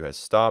RecyclerView has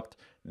stopped,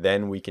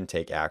 then we can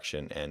take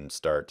action and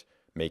start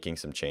making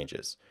some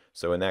changes.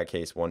 So in that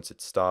case, once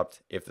it's stopped,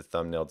 if the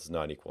thumbnail does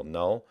not equal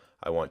null,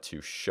 I want to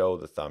show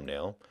the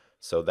thumbnail.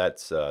 So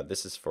that's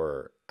this is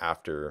for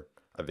after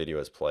a video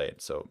is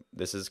played. So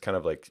this is kind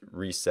of like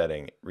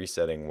resetting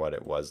what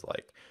it was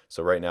like.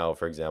 So right now,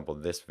 for example,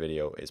 this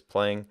video is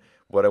playing.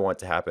 What I want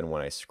to happen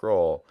when I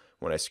scroll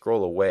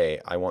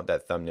away, I want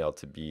that thumbnail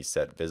to be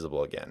set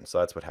visible again. So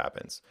that's what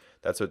happens.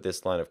 That's what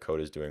this line of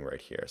code is doing right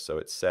here. So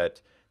it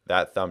set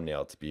that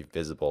thumbnail to be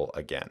visible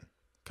again.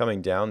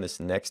 Coming down, this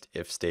next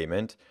if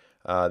statement,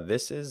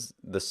 this is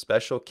the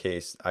special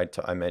case,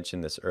 I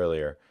mentioned this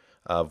earlier,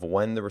 of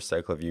when the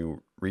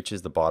RecyclerView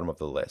reaches the bottom of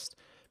the list.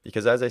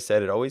 Because as I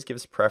said, it always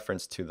gives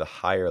preference to the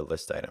higher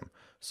list item.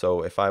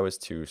 So if I was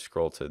to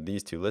scroll to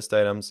these two list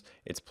items,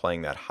 it's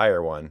playing that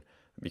higher one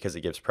because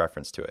it gives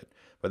preference to it.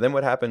 But then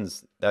what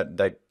happens,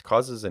 that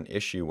causes an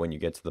issue when you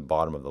get to the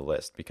bottom of the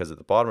list, because at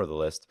the bottom of the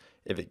list,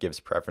 if it gives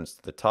preference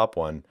to the top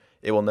one,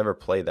 it will never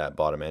play that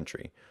bottom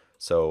entry.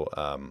 So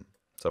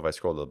if I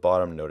scroll to the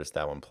bottom, notice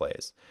that one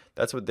plays.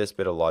 That's what this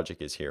bit of logic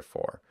is here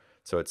for.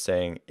 So it's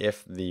saying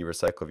if the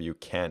RecyclerView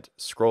can't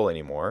scroll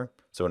anymore,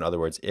 so in other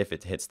words, if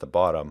it hits the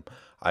bottom,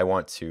 I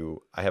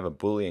have a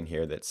Boolean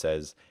here that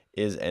says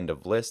is end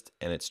of list,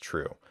 and it's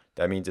true.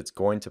 That means it's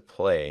going to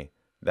play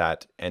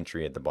that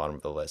entry at the bottom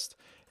of the list.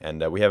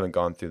 And we haven't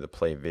gone through the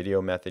play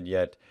video method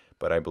yet,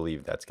 but I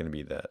believe that's going to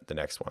be the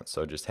next one.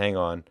 So just hang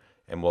on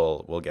and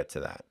we'll get to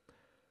that.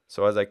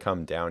 So as I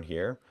come down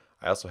here,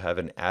 I also have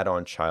an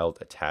add-on child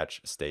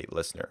attach state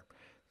listener.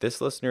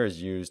 This listener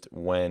is used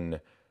when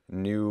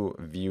new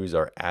views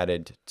are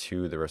added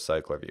to the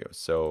RecyclerView.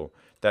 So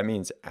that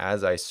means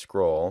as I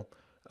scroll,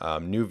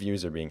 new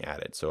views are being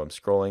added. So I'm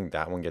scrolling,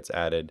 that one gets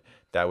added.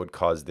 That would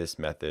cause this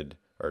method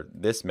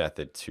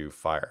to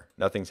fire.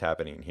 Nothing's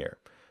happening here.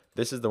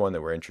 This is the one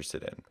that we're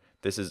interested in.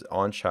 This is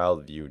on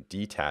child view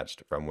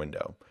detached from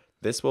window.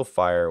 This will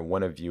fire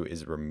when a view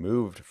is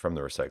removed from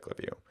the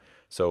RecyclerView.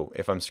 So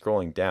if I'm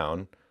scrolling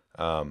down,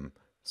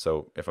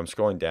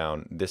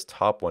 this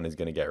top one is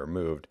going to get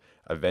removed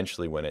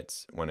eventually when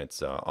it's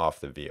off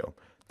the view.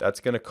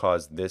 That's going to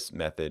cause this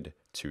method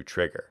to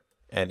trigger.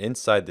 And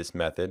inside this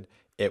method,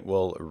 it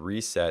will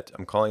reset,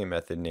 I'm calling a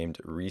method named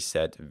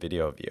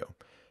RecyclerView.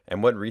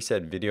 And what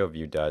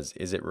RecyclerView does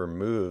is it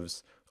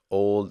removes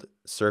old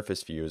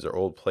surface views or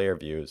old player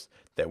views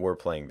that were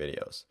playing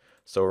videos.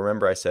 So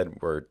remember I said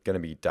we're going to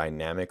be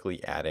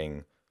dynamically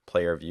adding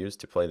player views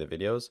to play the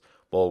videos.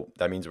 Well,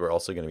 that means we're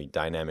also going to be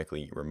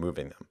dynamically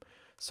removing them.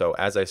 So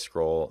as I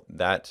scroll,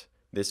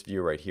 this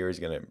view right here is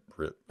going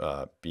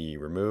to be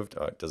removed.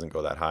 It doesn't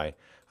go that high.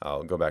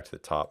 I'll go back to the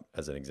top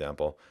as an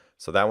example.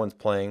 So that one's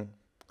playing.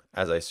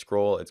 As I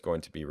scroll, it's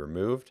going to be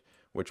removed,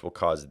 which will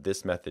cause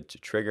this method to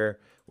trigger,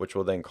 which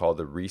will then call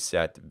the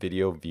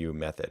RecyclerView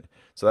method.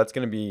 So that's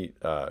going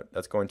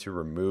to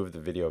remove the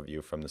video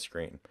view from the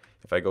screen.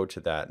 If I go to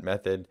that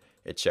method,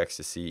 it checks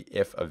to see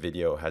if a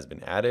video has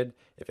been added.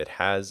 If it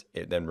has,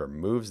 it then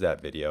removes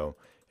that video.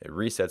 It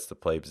resets the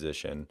play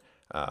position,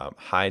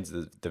 hides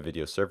the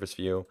video surface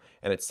view,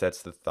 and it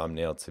sets the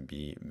thumbnail to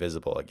be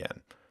visible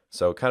again.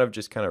 So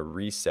just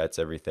resets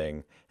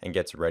everything and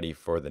gets ready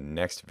for the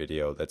next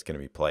video that's going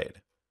to be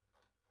played.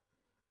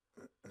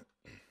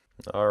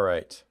 All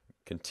right,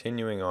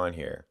 continuing on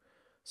here.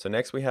 So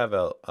next we have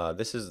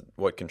this is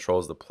what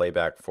controls the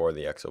playback for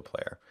the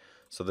ExoPlayer.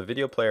 So the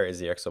video player is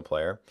the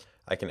ExoPlayer.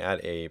 I can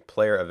add a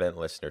player event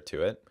listener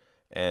to it,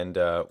 and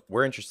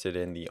we're interested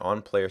in the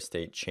on-player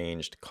state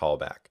changed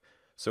callback.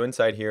 So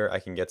inside here, I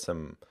can get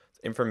some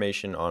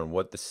information on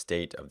what the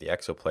state of the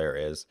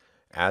ExoPlayer is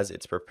as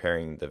it's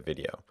preparing the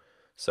video.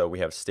 So we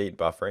have state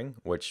buffering,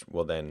 which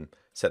will then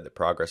set the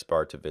progress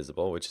bar to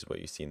visible, which is what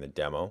you see in the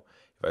demo.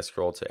 If I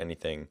scroll to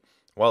anything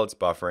while it's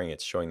buffering,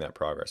 it's showing that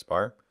progress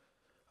bar.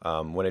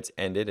 When it's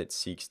ended, it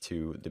seeks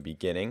to the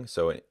beginning.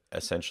 So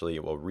essentially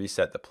it will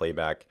reset the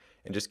playback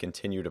and just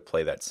continue to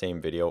play that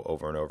same video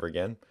over and over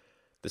again.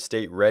 The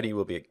state ready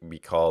will be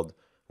called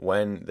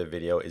when the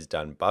video is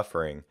done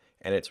buffering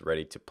and it's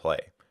ready to play.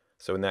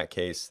 So in that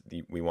case,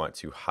 we want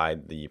to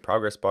hide the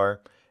progress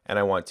bar, and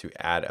I want to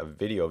add a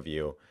video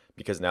view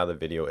because now the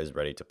video is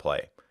ready to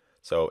play.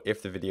 So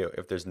if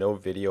there's no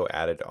video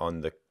added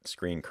on the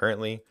screen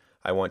currently,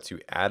 I want to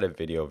add a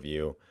video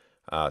view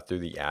through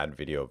the add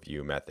video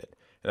view method.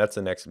 And that's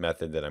the next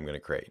method that I'm going to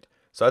create.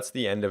 So that's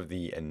the end of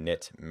the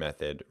init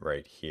method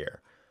right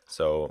here.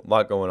 So a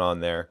lot going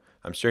on there.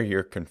 I'm sure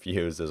you're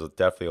confused. There's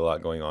definitely a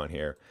lot going on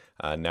here.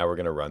 Now we're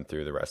going to run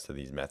through the rest of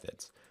these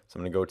methods. So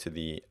I'm going to go to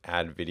the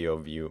add video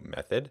view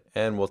method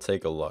and we'll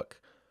take a look.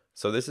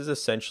 So this is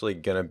essentially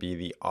going to be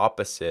the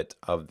opposite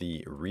of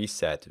the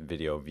reset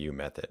video view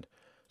method.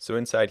 So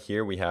inside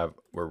here we're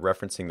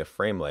referencing the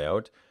frame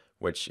layout,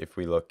 which if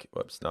we look,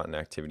 whoops, not an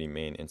activity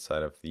main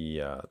inside of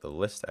the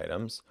list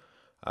items.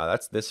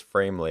 That's this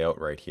frame layout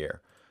right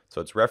here.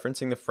 So it's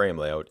referencing the frame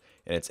layout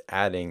and it's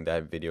adding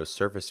that video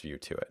surface view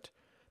to it.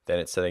 Then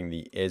it's setting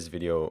the is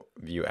video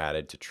view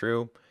added to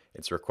true.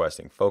 It's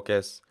requesting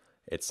focus.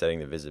 It's setting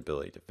the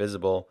visibility to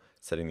visible,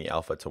 setting the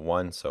alpha to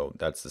 1. So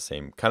that's the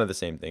same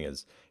thing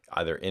as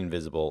either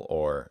invisible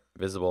or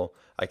visible.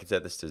 I could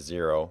set this to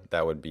 0.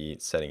 That would be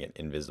setting it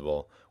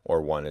invisible,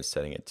 or 1 is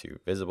setting it to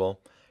visible.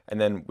 And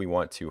then we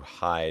want to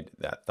hide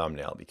that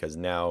thumbnail because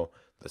now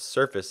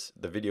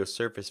the video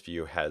surface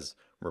view has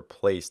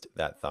replaced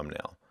that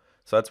thumbnail.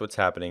 So that's what's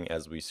happening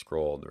as we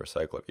scroll the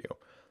recycler view.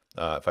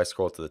 If I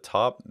scroll to the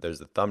top, there's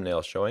the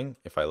thumbnail showing.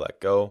 If I let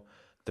go,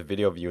 the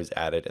video view is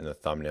added and the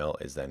thumbnail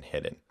is then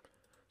hidden.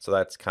 So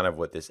that's kind of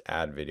what this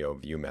add video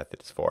view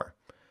method is for.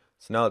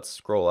 So now let's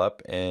scroll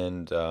up,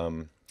 and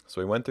so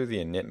we went through the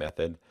init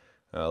method.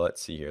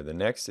 Let's see here. The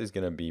next is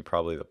going to be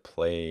probably the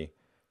play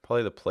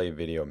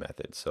video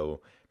method. So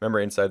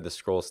remember, inside the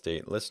scroll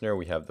state listener,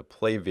 we have the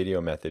play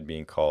video method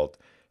being called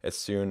as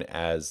soon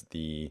as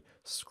the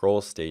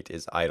scroll state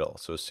is idle.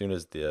 So as soon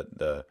as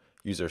the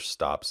user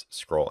stops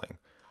scrolling.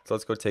 So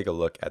let's go take a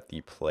look at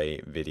the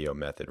play video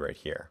method right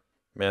here.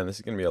 Man, this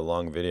is going to be a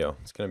long video.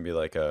 It's going to be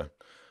like a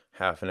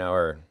half an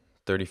hour,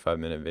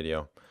 35-minute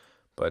video,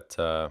 but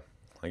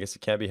I guess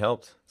it can't be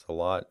helped. It's a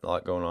lot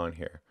going on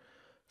here.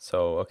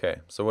 So okay,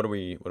 so what are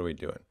we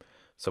doing?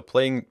 So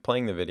playing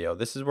the video.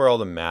 This is where all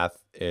the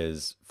math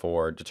is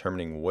for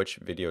determining which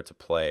video to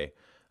play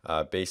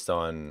based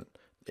on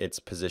its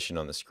position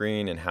on the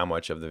screen and how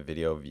much of the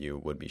video view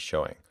would be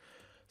showing.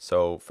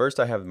 So first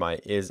I have my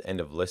is end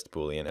of list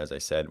boolean, as I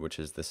said, which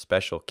is the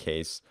special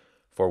case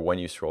for when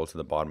you scroll to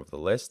the bottom of the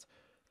list.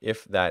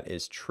 If that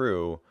is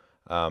true,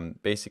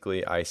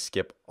 basically I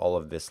skip all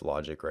of this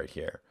logic right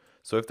here.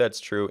 So if that's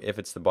true, if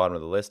it's the bottom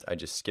of the list, I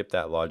just skip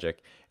that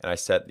logic and I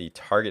set the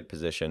target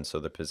position, so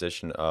the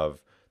position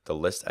of the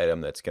list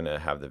item that's going to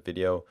have the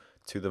video,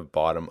 to the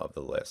bottom of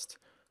the list.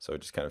 So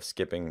just kind of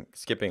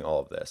skipping all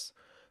of this.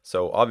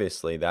 So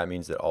obviously that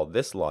means that all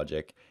this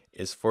logic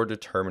is for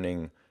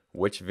determining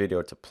which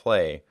video to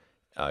play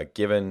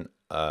given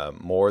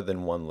more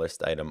than one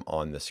list item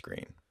on the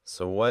screen.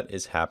 So what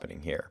is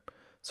happening here?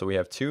 So we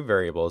have two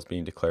variables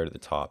being declared at the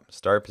top,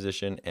 start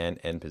position and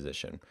end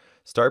position.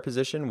 Start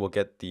position will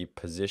get the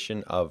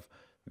position of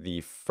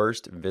the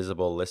first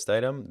visible list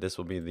item, this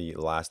will be the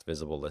last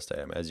visible list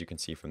item, as you can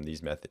see from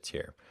these methods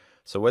here.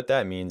 So what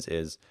that means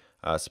is,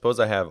 suppose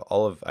I have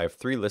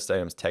three list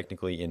items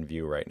technically in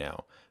view right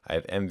now. I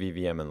have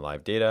MVVM and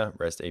live data,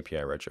 REST API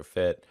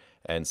retrofit,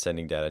 and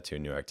sending data to a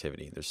new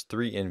activity. There's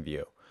three in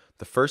view.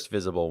 The first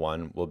visible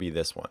one will be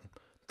this one.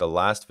 The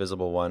last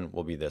visible one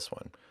will be this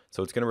one.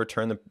 So it's going to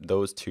return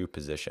those two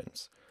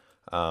positions.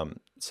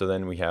 So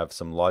then we have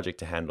some logic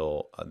to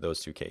handle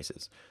those two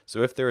cases.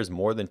 So if there is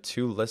more than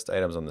two list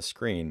items on the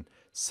screen,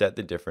 set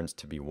the difference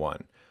to be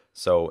 1.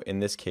 So in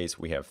this case,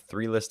 we have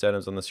 3 list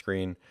items on the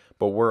screen,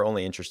 but we're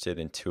only interested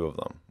in 2 of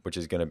them, which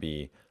is going to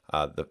be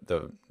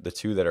the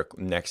 2 that are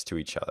next to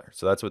each other.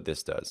 So that's what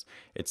this does.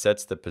 It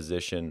sets the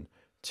position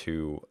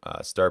to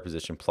start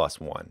position plus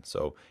 1.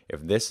 So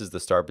if this is the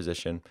start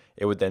position,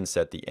 it would then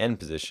set the end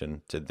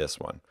position to this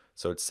one.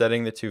 So it's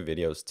setting the 2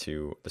 videos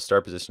to the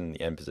start position and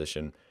the end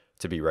position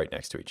to be right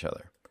next to each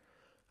other.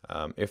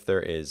 If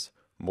there is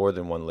more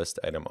than 1 list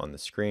item on the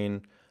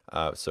screen,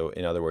 so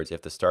in other words,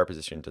 if the start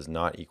position does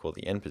not equal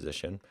the end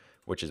position,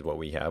 which is what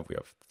we have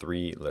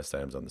 3 list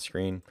items on the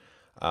screen,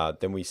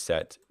 then we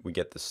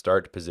get the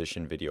start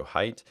position video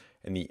height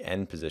and the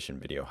end position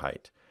video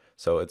height.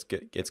 So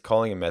it's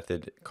calling a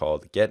method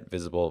called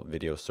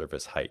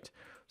getVisibleVideoSurfaceHeight.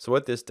 So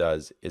what this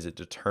does is it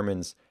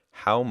determines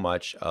how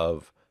much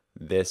of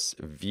this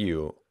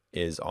view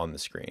is on the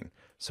screen.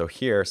 So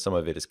here some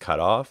of it is cut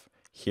off,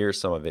 here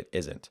some of it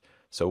isn't.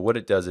 So what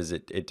it does is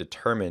it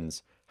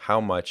determines how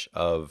much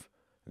of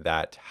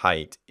that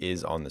height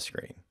is on the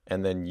screen.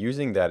 And then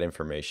using that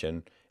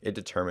information, it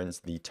determines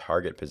the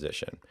target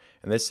position.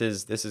 And this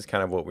is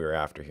kind of what we were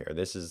after here.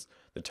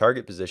 The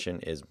target position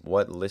is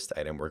what list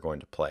item we're going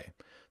to play.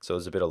 So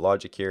there's a bit of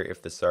logic here.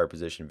 If the start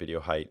position video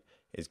height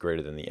is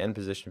greater than the end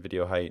position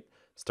video height,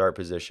 start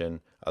position,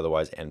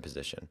 otherwise end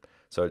position.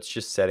 So it's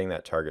just setting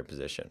that target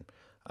position.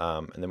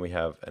 And then we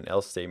have an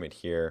else statement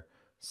here.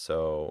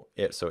 So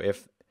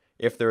if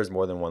there is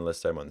more than 1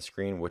 list item on the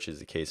screen, which is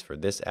the case for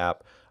this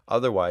app,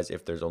 otherwise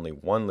if there's only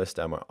 1 list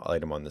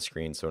item on the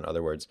screen, so in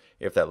other words,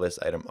 if that list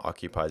item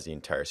occupies the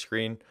entire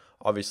screen,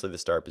 obviously the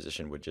start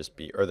position would just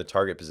be, or the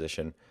target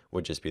position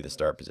would just be the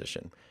start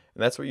position.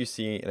 And that's what you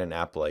see in an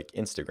app like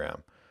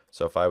Instagram.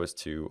 So if I was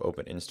to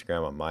open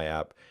Instagram on my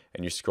app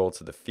and you scroll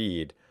to the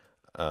feed,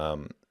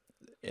 in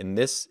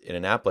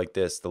an app like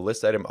this, the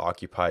list item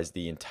occupies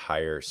the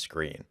entire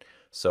screen.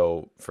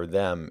 So for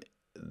them,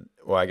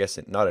 well, I guess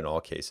not in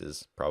all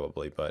cases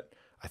probably, but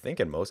I think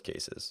in most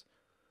cases,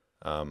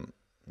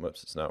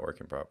 whoops, it's not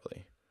working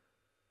properly.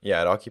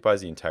 Yeah, it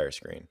occupies the entire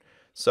screen.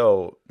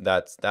 So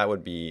that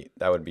would be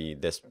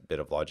this bit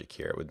of logic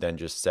here. It would then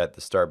just set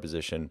the start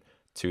position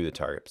to the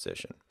target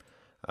position.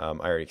 I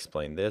already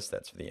explained this.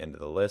 That's for the end of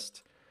the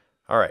list.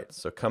 All right,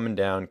 so coming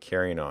down,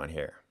 carrying on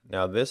here.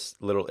 Now this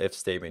little if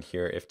statement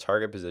here, if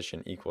target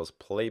position equals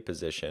play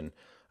position,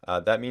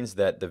 that means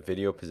that the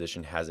video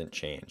position hasn't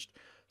changed.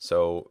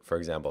 So for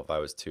example, if I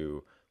was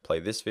to play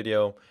this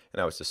video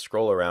and I was to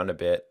scroll around a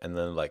bit and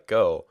then let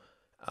go,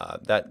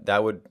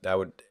 that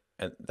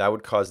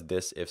would cause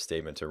this if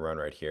statement to run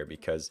right here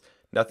because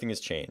nothing has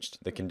changed.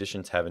 The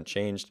conditions haven't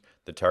changed.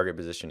 The target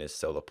position is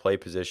still the play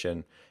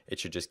position. It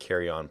should just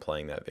carry on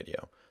playing that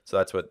video. So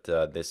that's what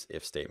this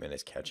if statement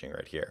is catching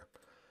right here.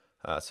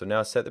 So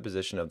now set the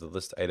position of the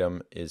list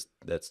item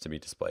that's to be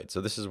displayed. So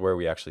this is where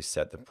we actually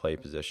set the play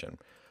position.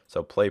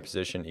 So play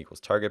position equals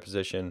target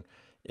position.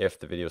 If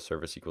the video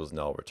service equals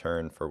null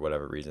return for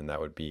whatever reason, that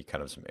would be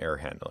kind of some error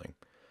handling.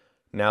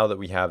 Now that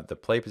we have the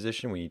play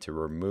position, we need to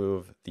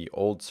remove the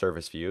old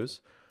service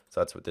views. So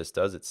that's what this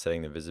does. It's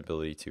setting the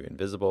visibility to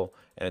invisible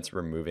and it's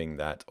removing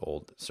that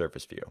old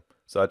surface view.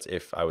 So that's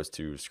if I was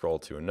to scroll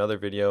to another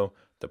video,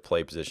 the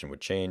play position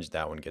would change,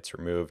 that one gets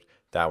removed,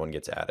 that one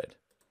gets added.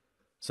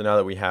 So now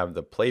that we have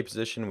the play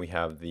position, we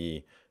have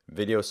the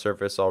video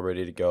surface all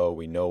ready to go,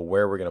 we know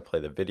where we're going to play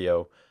the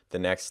video. The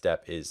next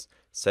step is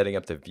setting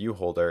up the view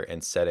holder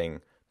and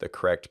setting the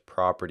correct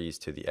properties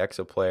to the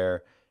ExoPlayer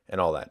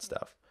and all that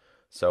stuff.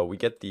 So we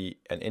get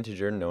an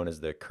integer known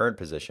as the current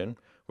position,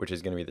 which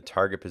is going to be the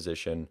target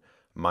position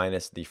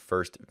minus the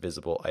first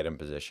visible item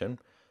position.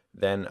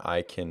 Then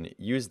I can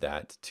use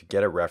that to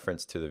get a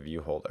reference to the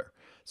view holder.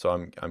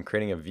 So I'm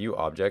creating a view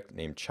object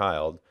named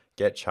child,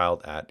 get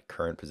child at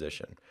current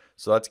position.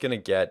 So that's going to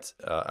get,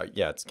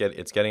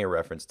 it's getting a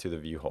reference to the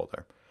view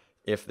holder.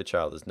 If the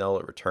child is null,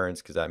 it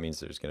returns because that means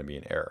there's going to be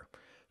an error.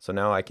 So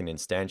now I can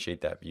instantiate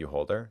that view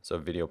holder. So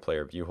video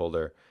player view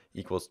holder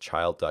equals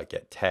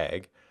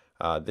child.getTag.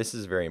 This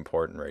is very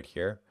important right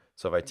here.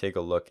 So if I take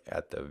a look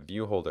at the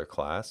view holder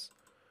class,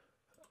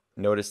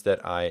 notice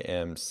that I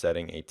am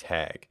setting a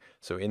tag.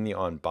 So in the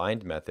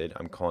onBind method,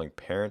 I'm calling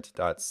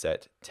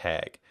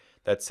parent.setTag.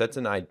 That sets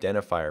an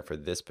identifier for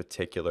this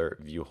particular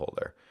view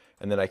holder.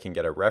 And then I can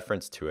get a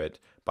reference to it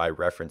by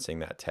referencing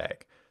that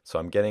tag. So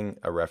I'm getting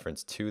a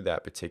reference to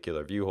that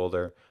particular view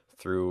holder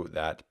through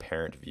that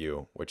parent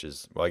view, which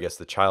is, well, I guess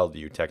the child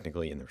view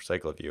technically in the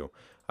RecyclerView,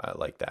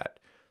 like that.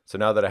 So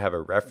now that I have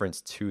a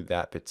reference to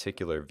that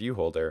particular view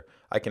holder,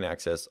 I can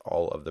access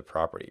all of the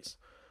properties.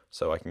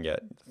 So I can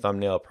get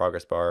thumbnail,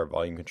 progress bar,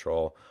 volume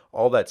control,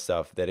 all that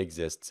stuff that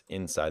exists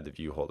inside the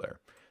view holder.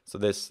 So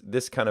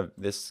this kind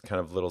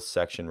of little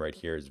section right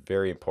here is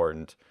very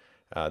important.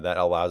 That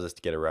allows us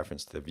to get a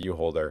reference to the view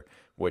holder,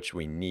 which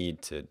we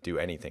need to do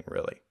anything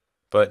really.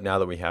 But now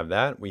that we have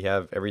that, we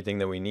have everything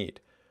that we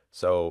need.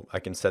 So I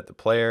can set the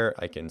player,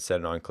 I can set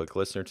an on-click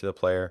listener to the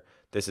player.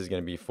 This is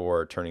going to be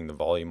for turning the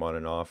volume on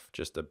and off,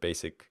 just a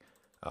basic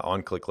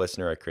on-click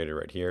listener I created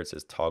right here. It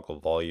says toggle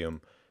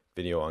volume,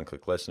 video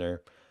on-click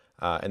listener.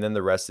 And then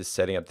the rest is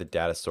setting up the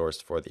data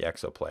source for the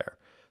ExoPlayer.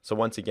 So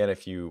once again,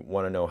 if you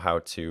want to know how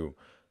to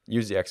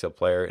use the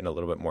ExoPlayer in a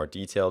little bit more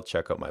detail,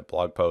 check out my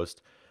blog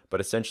post.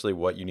 But essentially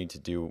what you need to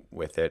do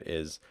with it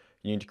is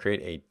you need to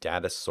create a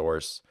data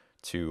source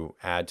to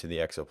add to the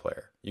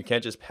ExoPlayer. You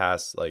can't just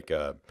pass like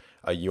a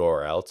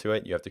URL to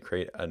it. You have to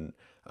create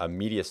a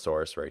media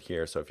source right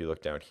here. So if you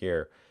look down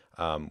here,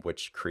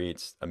 which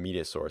creates a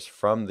media source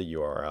from the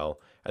URL,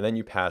 and then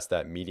you pass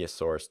that media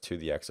source to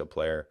the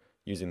ExoPlayer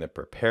using the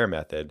prepare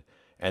method,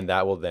 and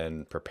that will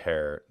then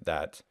prepare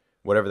that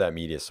whatever that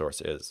media source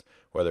is,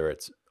 whether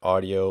it's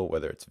audio,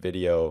 whether it's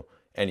video,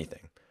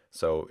 anything.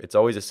 So it's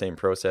always the same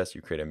process.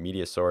 You create a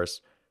media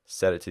source,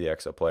 set it to the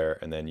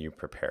ExoPlayer, and then you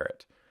prepare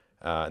it.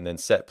 And then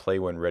set play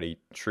when ready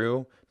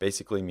true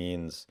basically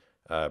means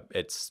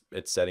it's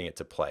setting it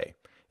to play.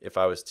 If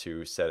I was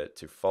to set it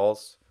to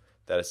false,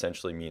 that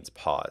essentially means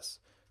pause.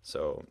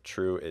 So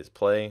true is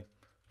play,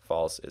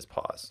 false is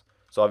pause.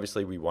 So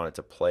obviously we want it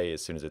to play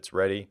as soon as it's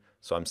ready,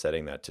 so I'm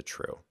setting that to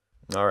true.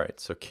 All right,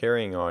 so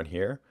carrying on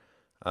here,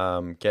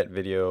 get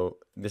video,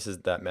 this is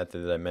that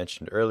method that I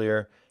mentioned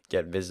earlier,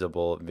 get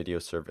visible video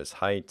service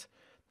height.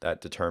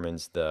 That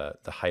determines the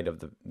height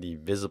of the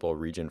visible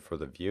region for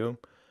the view.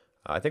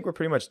 I think we're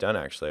pretty much done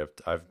actually.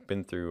 I've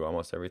been through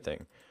almost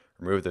everything.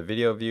 Remove the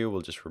video view,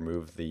 we'll just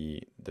remove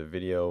the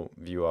video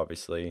view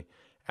obviously.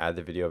 Add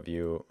the video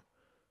view,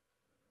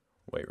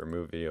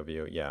 remove video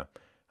view, yeah.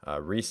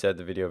 Reset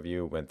the video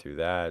view, went through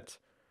that.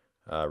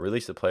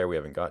 Release the player, we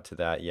haven't got to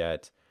that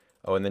yet.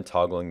 Oh, and then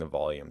toggling the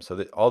volume.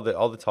 So all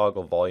the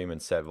toggle volume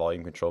and set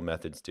volume control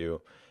methods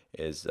do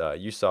is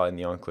you saw in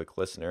the on-click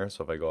listener.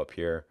 So if I go up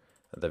here,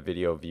 the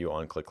video view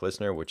on-click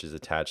listener, which is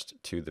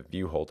attached to the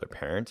view holder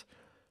parent.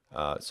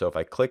 So if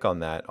I click on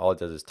that, all it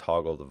does is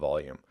toggle the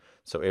volume.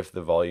 So if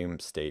the volume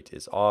state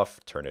is off,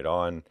 turn it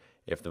on.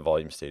 If the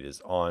volume state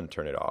is on,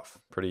 turn it off.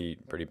 Pretty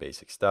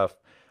basic stuff.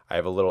 I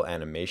have a little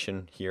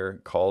animation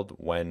here called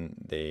when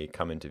they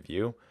come into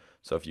view.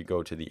 So if you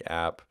go to the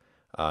app,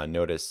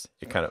 notice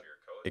it kind of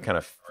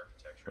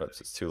oops,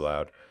 it's too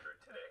loud.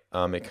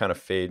 It kind of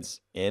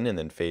fades in and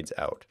then fades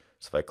out.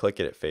 So if I click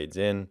it, it fades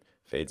in,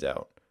 fades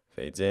out,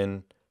 fades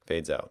in,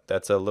 fades out.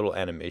 That's a little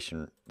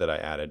animation that I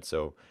added.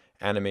 So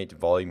animate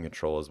volume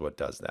control is what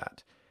does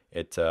that.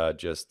 It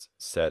just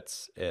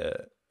sets,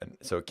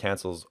 so it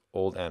cancels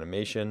old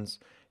animations.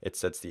 It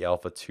sets the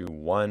alpha to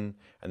 1,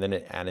 and then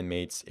it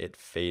animates it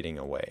fading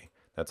away.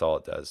 That's all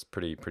it does.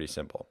 Pretty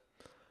simple.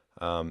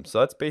 So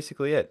that's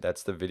basically it.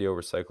 That's the video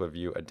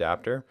RecyclerView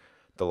adapter.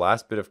 The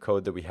last bit of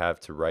code that we have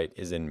to write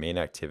is in main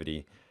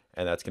activity,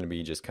 and that's going to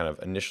be just kind of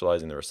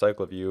initializing the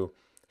RecyclerView,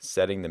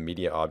 setting the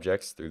media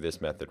objects through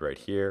this method right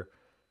here,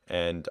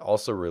 and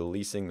also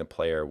releasing the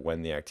player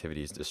when the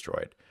activity is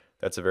destroyed.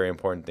 That's a very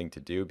important thing to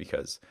do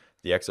because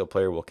the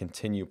ExoPlayer will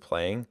continue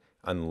playing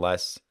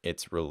unless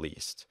it's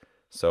released.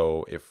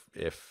 So if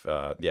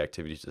the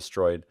activity is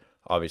destroyed,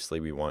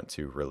 obviously we want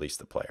to release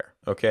the player.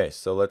 Okay,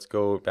 so let's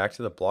go back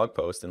to the blog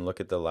post and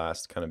look at the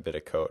last kind of bit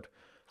of code.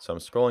 So I'm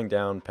scrolling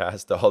down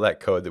past all that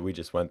code that we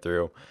just went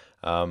through.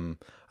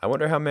 I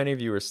wonder how many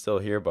of you are still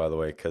here, by the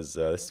way, because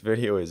this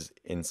video is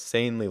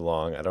insanely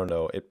long. I don't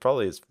know, it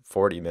probably is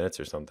 40 minutes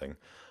or something.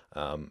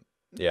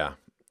 Yeah,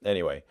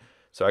 anyway,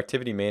 so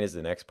activity main is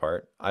the next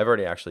part. I've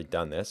already actually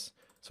done this.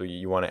 So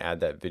you want to add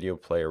that video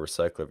player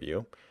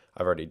RecyclerView.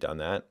 I've already done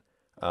that.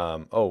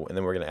 Oh, and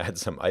then we're going to add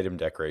some item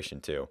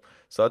decoration too.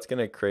 So that's going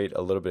to create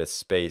a little bit of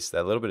space,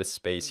 that little bit of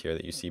space here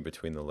that you see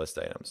between the list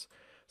items.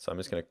 So I'm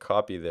just going to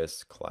copy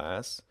this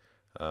class,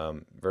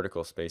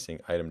 vertical spacing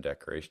item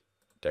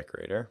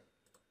decorator.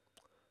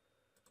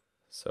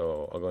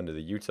 So I'll go into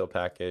the util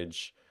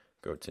package,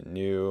 go to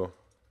new,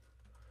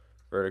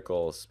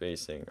 vertical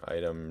spacing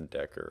item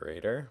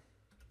decorator,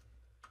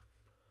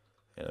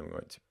 and I'm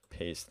going to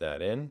paste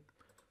that in,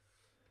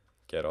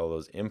 get all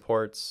those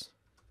imports.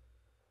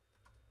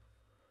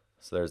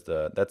 So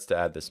that's to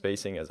add the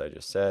spacing as I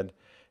just said.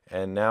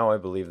 And now I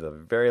believe the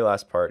very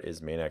last part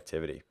is main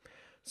activity.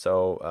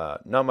 So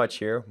not much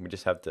here. We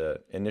just have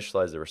to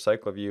initialize the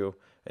RecyclerView,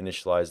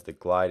 initialize the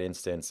glide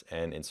instance,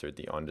 and insert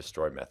the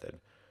onDestroy method.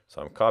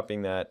 So I'm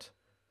copying that,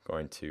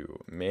 going to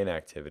main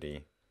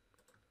activity,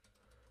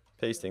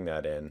 pasting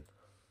that in,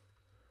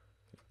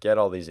 get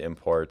all these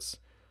imports.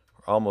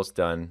 We're almost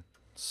done,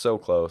 so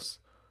close.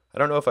 I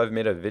don't know if I've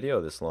made a video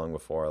this long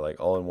before, like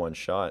all in one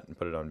shot, and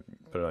put it on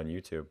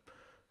YouTube.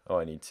 Oh,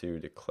 I need to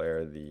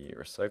declare the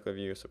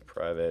RecyclerView, so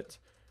private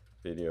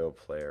video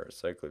player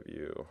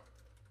RecyclerView,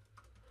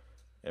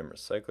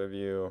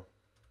 mRecyclerView,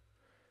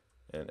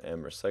 and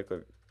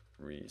mRecyclerView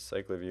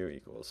RecyclerView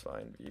equals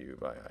find view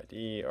by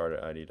ID,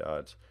 r.id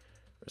dot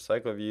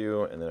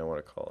RecyclerView, and then I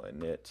want to call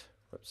init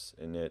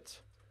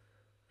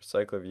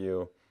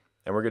RecyclerView,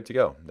 and we're good to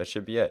go. That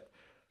should be it.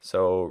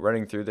 So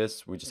running through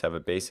this, we just have a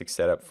basic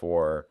setup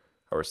for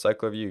a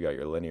RecyclerView. You got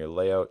your linear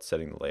layout,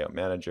 setting the layout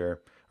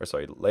manager,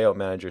 layout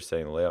manager,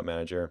 setting the layout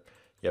manager.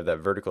 You have that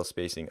vertical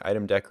spacing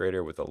item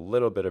decorator with a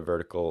little bit of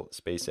vertical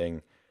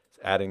spacing,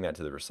 adding that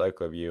to the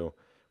RecyclerView.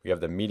 We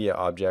have the media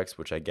objects,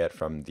 which I get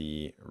from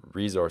the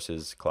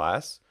resources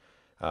class.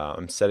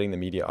 I'm setting the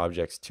media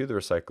objects to the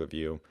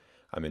RecyclerView.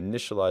 I'm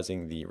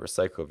initializing the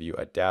RecyclerView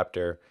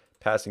adapter,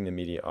 passing the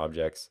media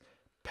objects,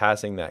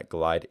 passing that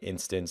glide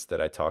instance that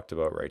I talked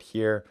about right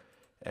here,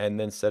 and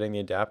then setting the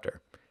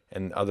adapter.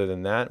 And other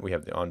than that, we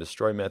have the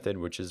onDestroy method,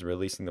 which is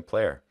releasing the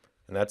player.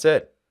 And that's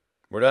it.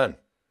 We're done.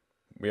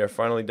 We are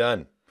finally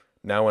done.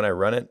 Now when I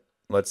run it,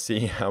 let's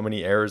see how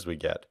many errors we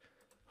get.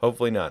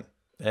 Hopefully none.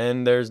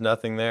 And there's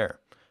nothing there.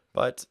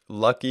 But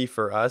lucky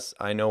for us,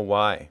 I know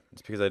why.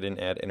 It's because I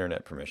didn't add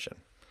internet permission.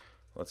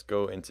 Let's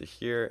go into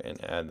here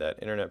and add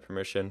that internet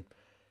permission.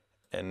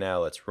 And now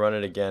let's run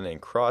it again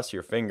and cross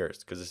your fingers,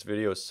 because this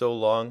video is so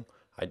long,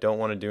 I don't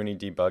want to do any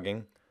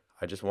debugging.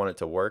 I just want it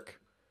to work.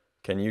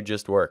 Can you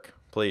just work,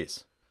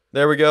 please?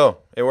 There we go.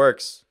 It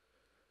works.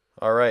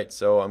 All right,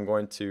 so I'm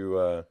going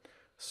to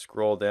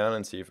scroll down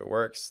and see if it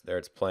works. There,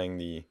 it's playing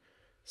the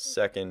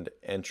second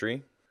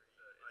entry.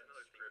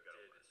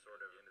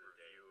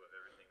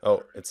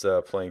 Oh, it's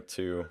playing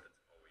two.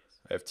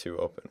 I have two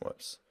open.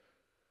 Whoops.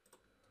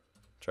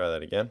 Try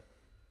that again.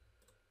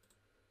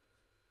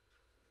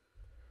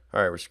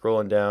 All right, we're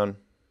scrolling down.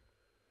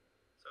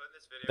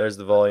 There's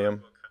the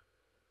volume.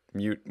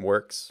 Mute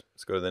works.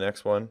 Let's go to the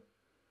next one.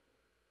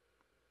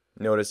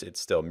 Notice it's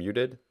still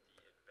muted.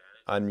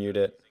 Unmute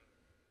it.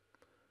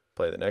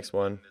 Play the next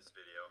one.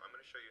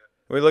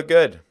 We look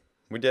good.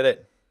 We did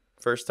it.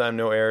 First time,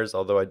 no errors,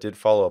 although I did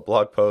follow a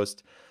blog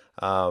post.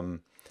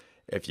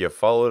 If you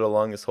followed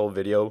along this whole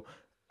video,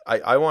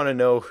 I want to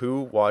know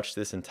who watched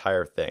this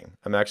entire thing.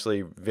 I'm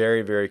actually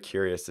very, very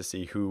curious to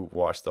see who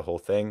watched the whole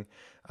thing,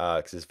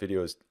 because this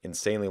video is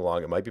insanely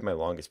long. It might be my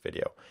longest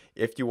video.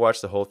 If you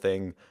watched the whole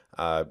thing,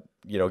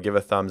 give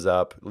a thumbs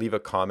up, leave a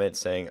comment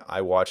saying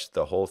I watched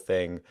the whole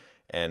thing,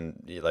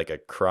 and like a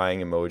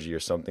crying emoji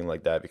or something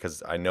like that,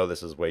 because I know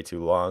this is way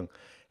too long.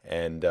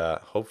 And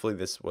hopefully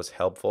this was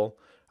helpful.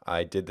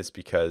 I did this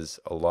because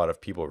a lot of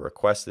people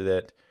requested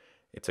it.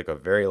 It took a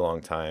very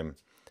long time.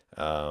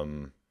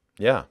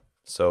 Yeah.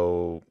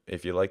 So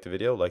if you like the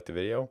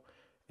video,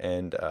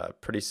 and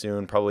pretty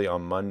soon, probably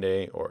on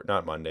Monday, or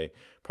not Monday,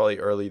 probably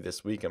early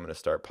this week, I'm going to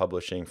start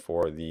publishing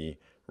for the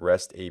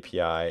REST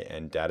API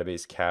and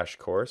database cache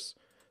course.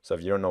 So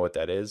if you don't know what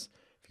that is,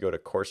 if you go to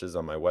courses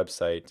on my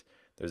website,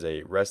 there's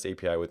a REST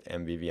API with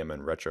MVVM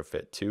and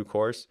Retrofit 2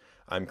 course.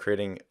 I'm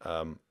creating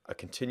a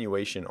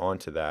continuation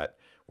onto that,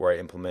 where I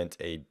implement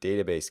a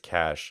database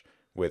cache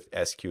with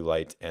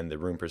SQLite and the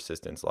room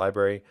persistence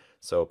library.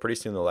 So pretty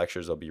soon the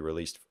lectures will be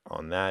released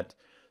on that.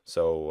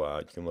 So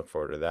you can look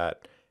forward to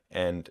that.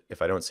 And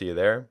if I don't see you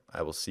there,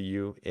 I will see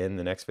you in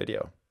the next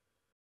video.